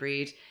hardy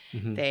breed.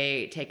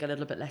 They take a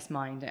little bit less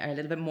mind, or a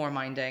little bit more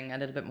minding, a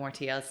little bit more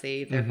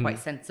TLC. They're quite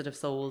sensitive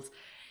souls,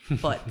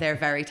 but they're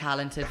very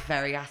talented,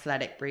 very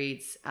athletic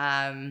breeds.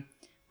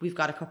 We've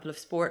got a couple of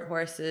sport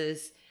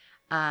horses,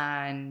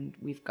 and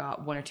we've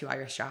got 1 or 2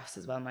 Irish drafts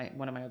as well.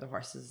 One of my other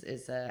horses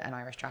is an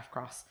Irish draft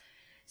cross.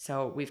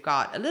 So we've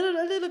got a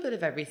little bit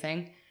of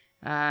everything.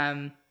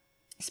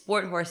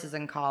 Sport horses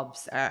and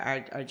cobs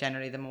are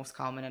generally the most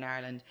common in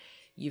Ireland.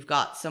 You've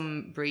got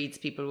some breeds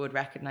people would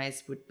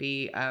recognize would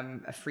be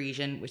a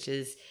Frisian, which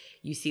is,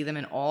 you see them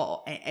in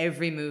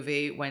every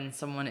movie when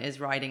someone is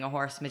riding a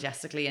horse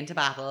majestically into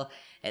battle.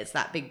 It's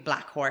that big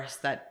black horse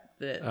that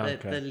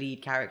the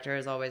lead character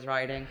is always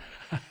riding.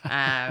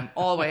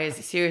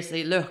 Always,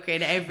 seriously, look,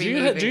 in every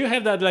movie. Do you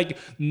have that, like,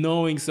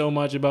 knowing so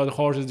much about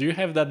horses? Do you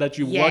have that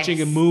you're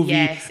watching a movie?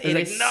 Yes, it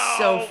is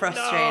so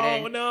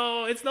frustrating.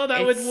 No, it's not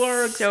how it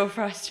works. So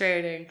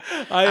frustrating.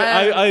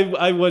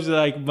 I watched,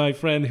 like, my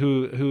friend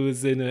who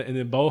is in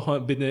a bow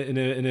hunt,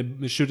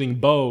 in a shooting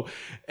bow,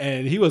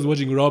 and he was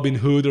watching Robin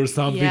Hood or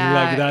something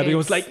like that. He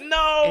was like,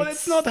 no,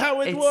 that's not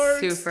how it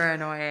works. It's super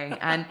annoying.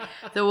 And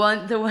the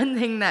one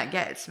thing that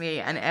gets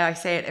me, and I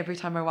say it every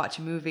time I watch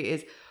a movie,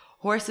 is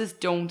horses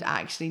don't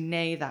actually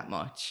neigh that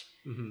much.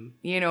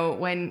 You know,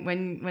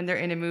 when they're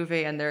in a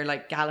movie and they're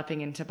like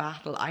galloping into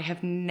battle, I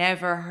have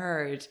never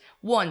heard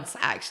once,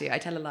 actually, I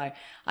tell a lie,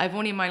 I've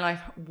only in my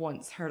life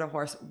once heard a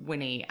horse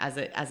whinny as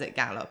it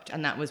galloped,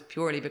 and that was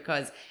purely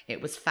because it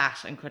was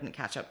fat and couldn't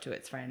catch up to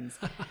its friends.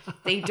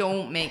 They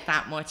don't make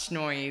that much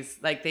noise.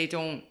 Like, they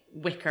don't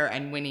whicker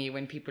and whinny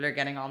when people are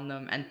getting on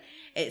them, and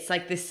it's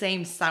like the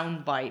same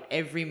sound bite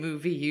every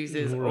movie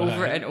uses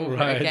over and over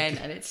again,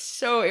 and it's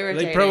so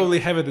irritating. They probably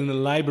have it in the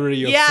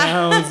library of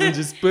sounds and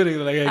just putting it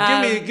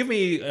like, give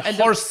me a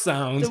horse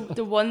sound.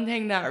 The one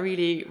thing that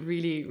really,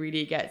 really,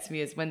 really gets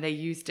me is when they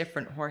use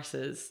different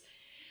horses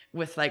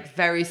with like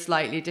very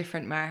slightly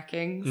different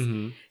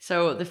markings.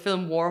 So the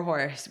film War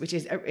Horse, which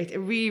is a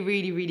really,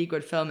 really, really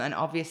good film, and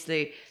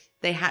obviously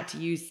they had to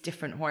use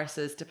different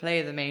horses to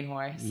play the main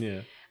horse.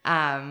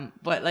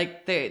 But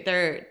like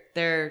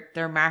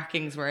their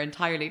markings were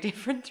entirely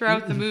different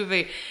throughout the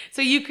movie,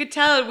 so you could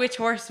tell which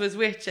horse was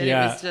which, and it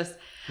was just.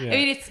 I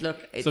mean, it's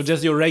so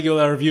just your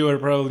regular viewer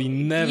probably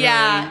never.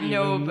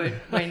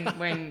 But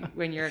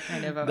when you're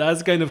kind of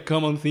that's kind of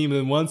common theme,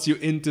 and once you're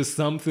into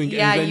something,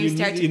 and then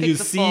you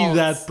see faults.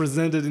 That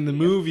presented in the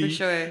movie, for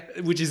sure,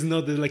 which is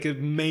not like a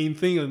main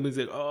thing, and we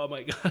say, oh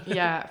my god.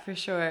 Yeah, for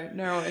sure.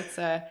 No, it's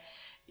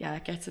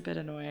it gets a bit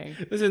annoying.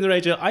 Listen,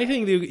 Rachel, I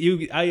think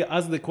I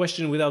asked the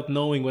question without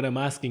knowing what I'm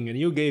asking, and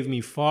you gave me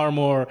far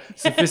more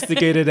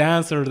sophisticated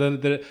answer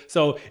than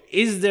so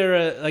is there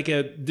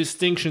a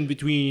distinction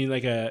between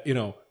like a,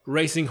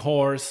 racing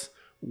horse,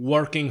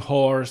 working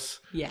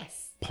horse,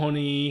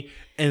 pony,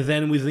 and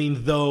then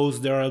within those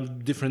there are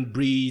different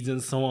breeds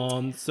and so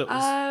on?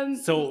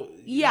 So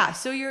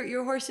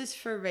your horses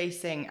for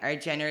racing are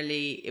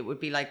generally, it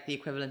would be like the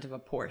equivalent of a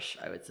Porsche,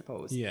 I would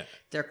suppose.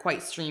 They're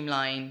quite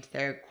streamlined,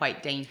 they're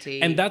quite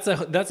dainty, and that's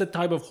a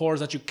type of horse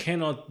that you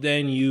cannot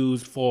then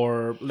use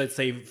for, let's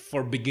say,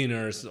 for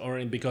beginners,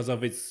 or because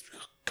of its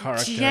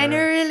character.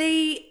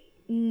 Generally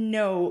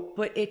no,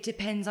 but it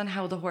depends on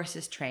how the horse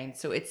is trained.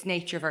 So it's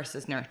nature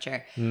versus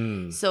nurture.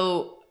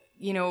 So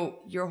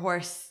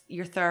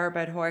your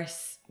thoroughbred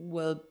horse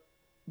will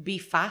be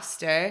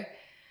faster,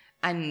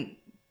 and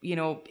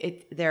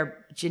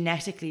they're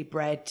genetically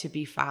bred to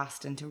be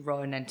fast and to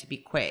run and to be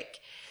quick.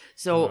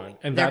 So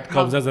and that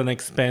comes as an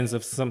expense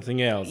of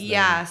something else.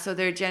 Yeah, so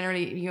they're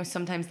generally,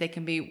 sometimes they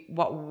can be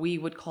what we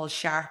would call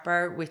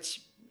sharper, which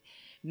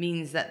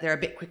means that they're a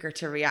bit quicker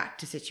to react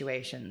to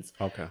situations.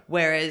 Okay.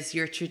 Whereas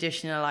your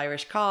traditional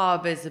Irish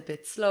cob is a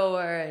bit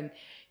slower, and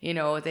you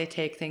know, they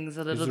take things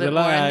a little Just bit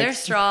more in their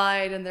relax.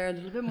 stride and they're a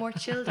little bit more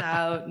chilled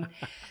out. And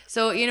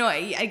so, you know,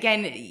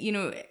 again, you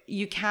know,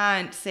 you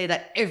can't say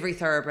that every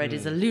thoroughbred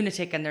is a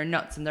lunatic and they're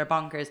nuts and they're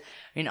bonkers. I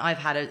mean, I've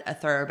had a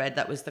thoroughbred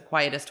that was the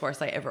quietest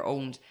horse I ever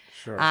owned.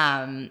 Sure.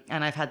 And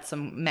I've had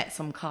met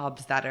some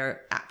cobs that are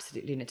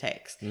absolute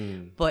lunatics.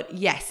 But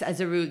yes, as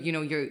a rule, you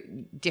know, your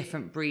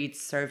different breeds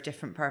serve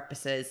different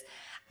purposes.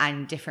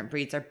 And different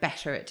breeds are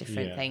better at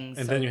different things.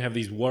 And so, then you have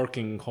these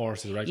working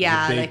horses, right?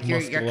 yeah, The big, like your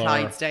muscular...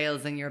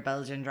 Clydesdales and your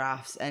Belgian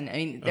drafts. And I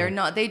mean,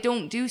 they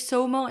don't do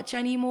so much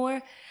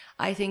anymore.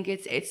 I think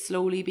it's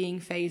slowly being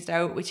phased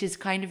out, which is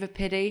kind of a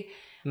pity.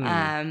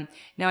 Now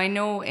I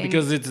know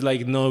because it's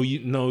like no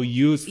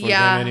use for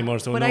them anymore,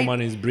 so no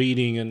one is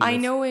breeding. And I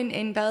know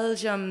in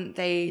Belgium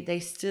they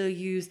still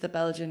use the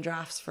Belgian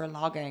drafts for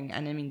logging,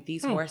 and I mean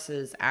these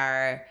horses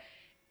are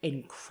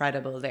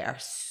incredible. They are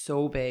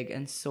so big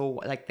and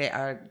so like they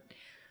are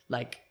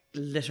like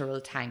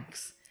literal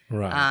tanks.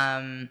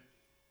 Right.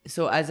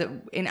 So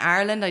in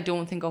Ireland, I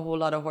don't think a whole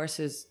lot of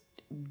horses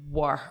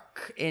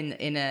work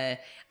in a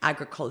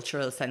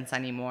agricultural sense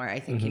anymore. I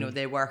think you know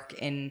they work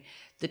in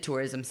the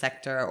tourism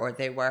sector, or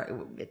they work.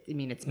 I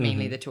mean, it's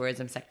mainly the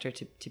tourism sector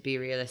to be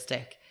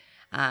realistic,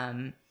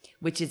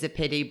 which is a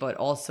pity. But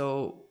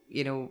also,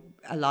 you know,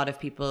 a lot of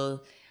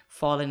people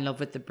fall in love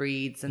with the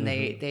breeds and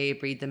they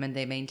breed them and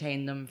they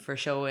maintain them for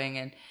showing.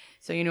 And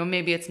so, you know,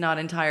 maybe it's not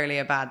entirely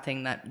a bad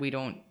thing that we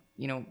don't,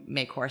 you know,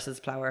 make horses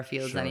plow our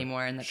fields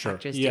anymore and that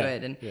tractors do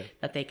it, and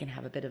that they can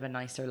have a bit of a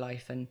nicer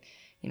life and,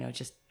 you know,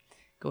 just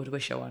go to a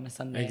show on a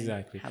Sunday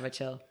and have a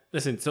chill.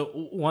 Listen, so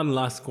one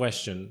last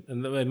question,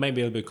 and it might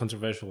be a little bit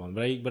controversial one,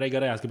 but I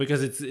gotta ask it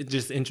because it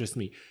just interests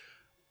me.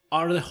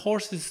 Are the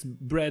horses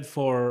bred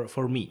for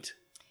meat?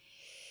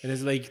 And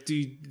it's like,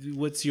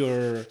 what's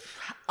your?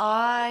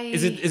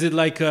 Is it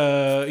like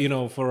you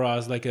know, for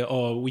us like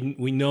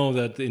we know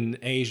that in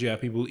Asia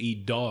people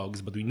eat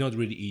dogs, but we not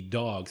really eat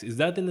dogs. Is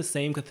that in the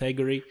same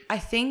category? I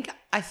think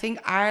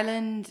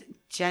Ireland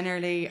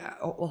generally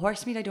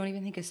horse meat. I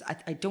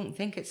don't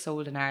think it's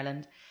sold in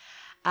Ireland.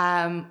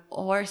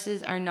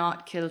 Horses are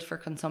not killed for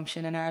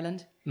consumption in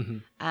Ireland.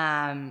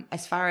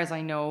 As far as I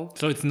know.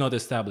 So it's not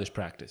established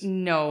practice.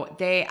 No,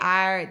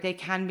 they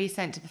can be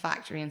sent to the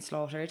factory and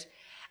slaughtered.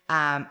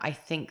 I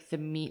think the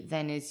meat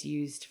then is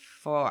used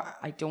for.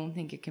 I don't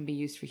think it can be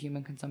used for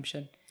human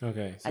consumption.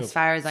 Okay. So, as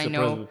far as I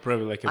know,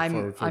 probably like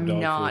I'm dog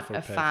not food,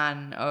 a pets.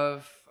 fan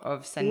of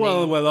sending.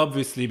 Well,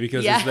 obviously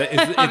because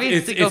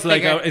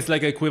it's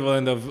like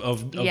equivalent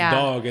of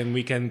dog, and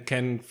we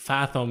can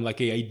fathom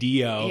like an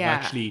idea of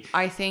actually.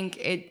 I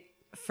think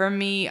for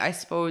me, I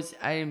suppose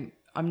I'm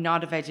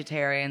not a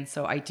vegetarian,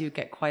 so I do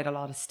get quite a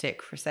lot of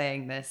stick for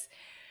saying this.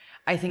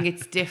 I think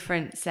it's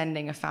different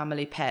sending a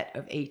family pet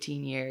of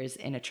 18 years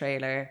in a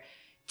trailer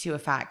to a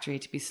factory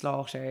to be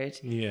slaughtered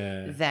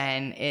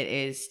than it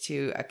is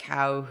to a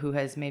cow who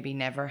has maybe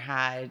never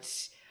had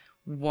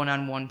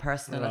one-on-one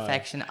personal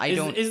affection.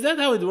 Is that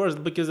how it works?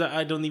 Because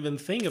I don't even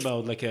think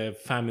about like a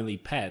family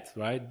pet,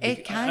 right?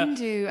 It can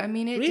do. I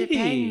mean, it really?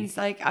 depends.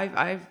 Like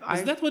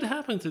Is that what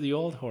happened to the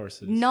old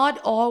horses? Not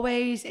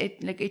always.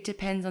 It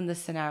depends on the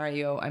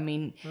scenario. I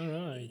mean, all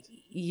right.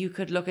 You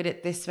could look at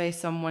it this way.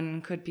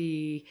 Someone could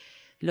be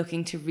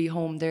looking to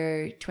rehome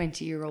their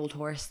 20-year-old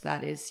horse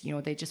that is, you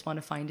know, they just want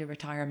to find a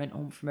retirement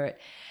home from it.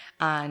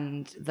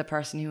 And the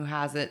person who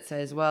has it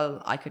says,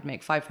 well, I could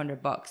make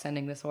 $500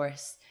 sending this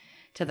horse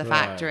to the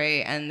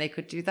factory, and they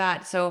could do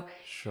that. So,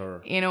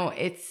 you know,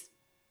 it's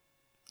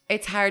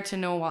hard to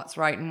know what's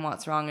right and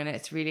what's wrong, and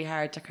it's really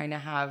hard to kind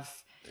of have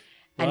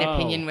an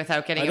opinion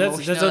without getting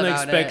emotional that's about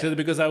unexpected it.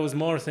 Because I was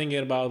more thinking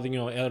about, you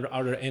know,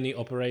 are there any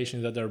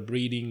operations that are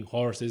breeding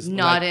horses?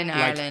 Not in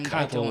Ireland,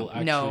 I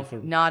don't. No, for...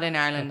 not in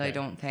Ireland, I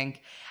don't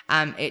think.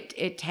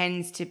 It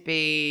tends to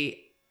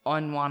be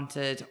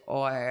unwanted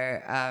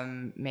or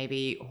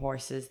maybe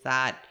horses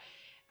that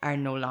are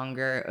no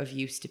longer of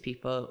use to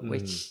people,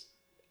 which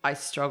I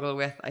struggle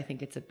with. I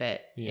think it's a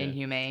bit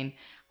inhumane.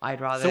 I'd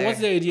rather. So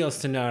what's the ideal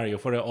scenario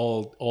for an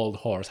old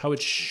horse? How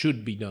it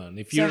should be done?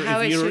 If you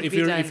have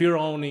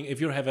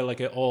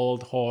like an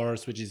old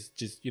horse which is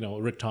just, you know,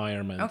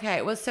 retirement.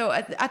 Okay, well, so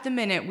at the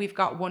minute we've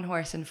got one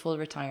horse in full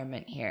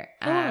retirement here,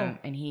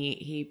 and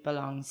he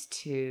belongs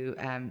to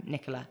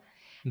Nicola,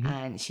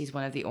 and she's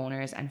one of the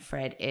owners, and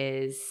Fred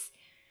is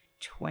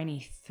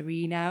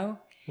 23 now.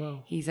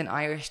 Wow. He's an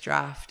Irish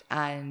draft,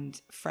 and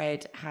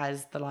Fred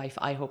has the life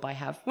I hope I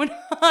have when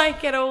I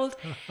get old.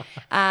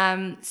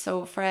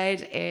 So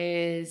Fred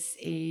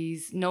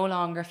he's no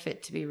longer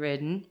fit to be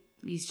ridden.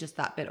 He's just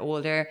that bit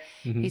older.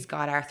 He's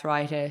got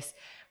arthritis,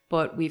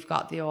 but we've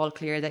got the all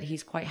clear that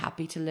he's quite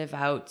happy to live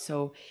out.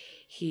 So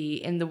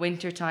in the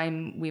winter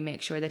time, we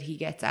make sure that he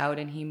gets out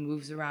and he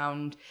moves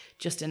around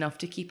just enough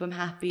to keep him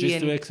happy.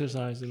 Just to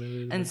exercise him a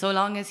little bit. And so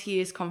long as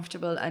he is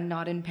comfortable and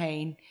not in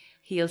pain,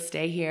 he'll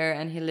stay here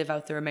and he'll live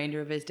out the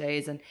remainder of his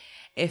days. And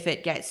if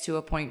it gets to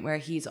a point where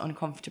he's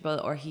uncomfortable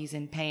or he's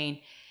in pain,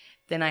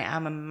 then I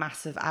am a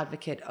massive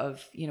advocate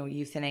of,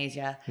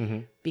 euthanasia,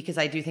 because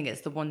I do think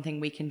it's the one thing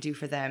we can do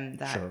for them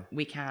that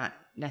we can't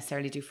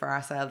necessarily do for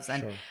ourselves.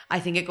 And I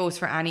think it goes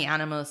for any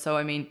animal. So,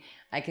 I mean,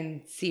 I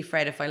can see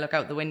Fred if I look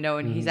out the window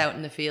and he's out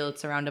in the field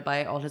surrounded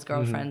by all his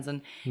girlfriends,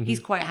 and he's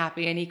quite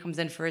happy, and he comes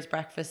in for his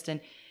breakfast, and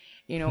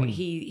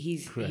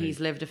he's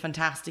lived a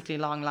fantastically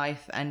long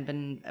life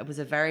and was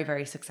a very,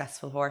 very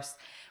successful horse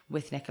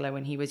with Nicola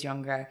when he was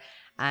younger.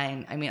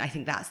 And I mean, I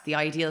think that's the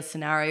ideal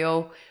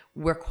scenario.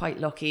 We're quite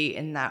lucky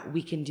in that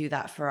we can do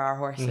that for our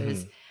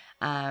horses.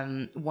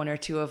 One or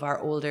two of our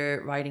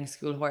older riding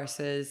school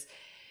horses,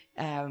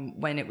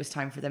 when it was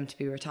time for them to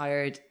be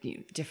retired,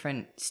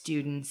 different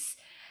students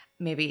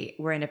maybe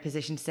were in a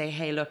position to say,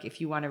 hey, look,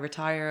 if you want to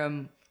retire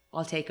him,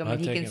 I'll take him, and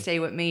he can stay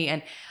with me.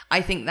 And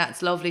I think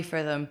that's lovely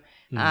for them,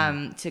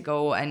 to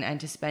go and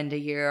to spend a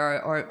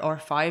year or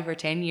 5 or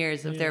 10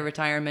 years of their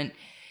retirement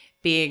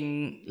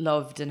being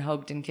loved and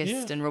hugged and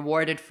kissed and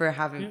rewarded for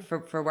having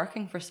for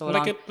working for so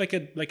long. Like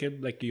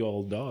your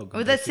old dog.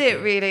 Well, that's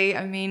it, really.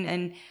 I mean,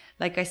 and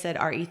like I said,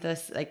 our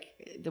ethos, like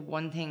the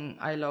one thing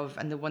I love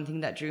and the one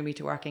thing that drew me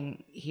to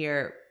working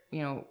here,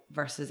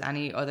 versus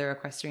any other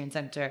equestrian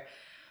center,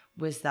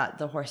 was that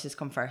the horses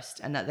come first,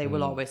 and that they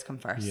will always come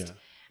first.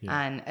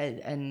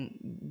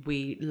 And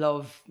we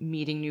love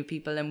meeting new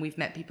people, and we've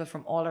met people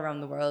from all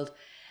around the world.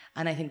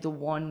 And I think the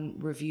one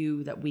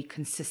review that we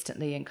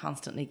consistently and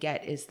constantly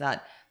get is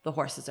that the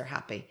horses are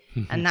happy.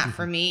 And that,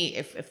 for me,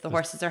 if the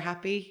horses are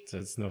happy,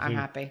 I'm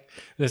happy.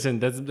 Listen,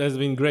 that's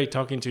been great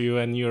talking to you,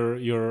 and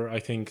you're I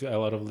think a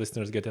lot of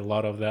listeners get a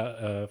lot of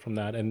that from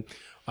that. And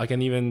I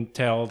can even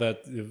tell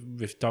that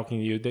with talking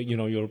to you that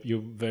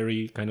you're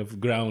very kind of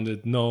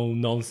grounded, no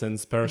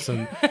nonsense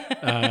person,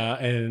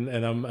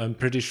 and I'm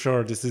pretty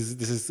sure this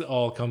is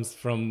all comes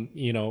from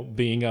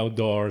being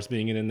outdoors,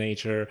 being in the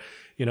nature,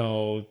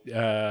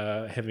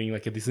 having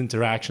like this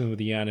interaction with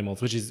the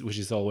animals, which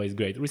is always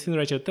great. Listen,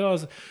 Rachel, tell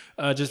us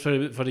just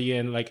for the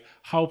end, like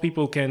how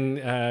people can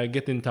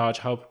get in touch,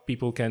 how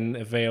people can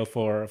avail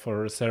for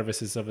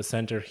services of a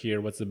center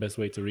here. What's the best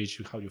way to reach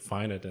you? How you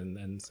find it,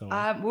 and so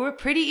on. We're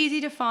pretty easy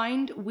to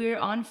find. We're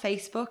on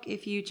Facebook.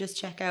 If you just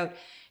check out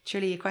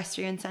Tralee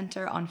Equestrian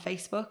Center on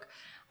Facebook.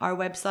 Our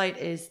website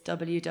is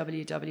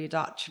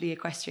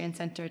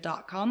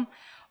www.traleeequestriancenter.com,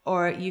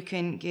 or you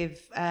can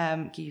give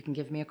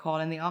me a call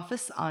in the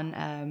office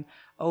on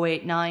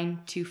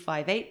 089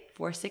 258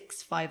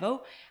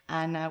 4650,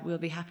 and we'll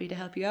be happy to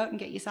help you out and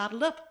get you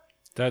saddled up.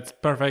 That's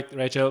perfect,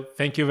 Rachel.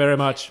 Thank you very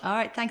much. All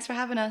right, thanks for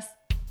having us.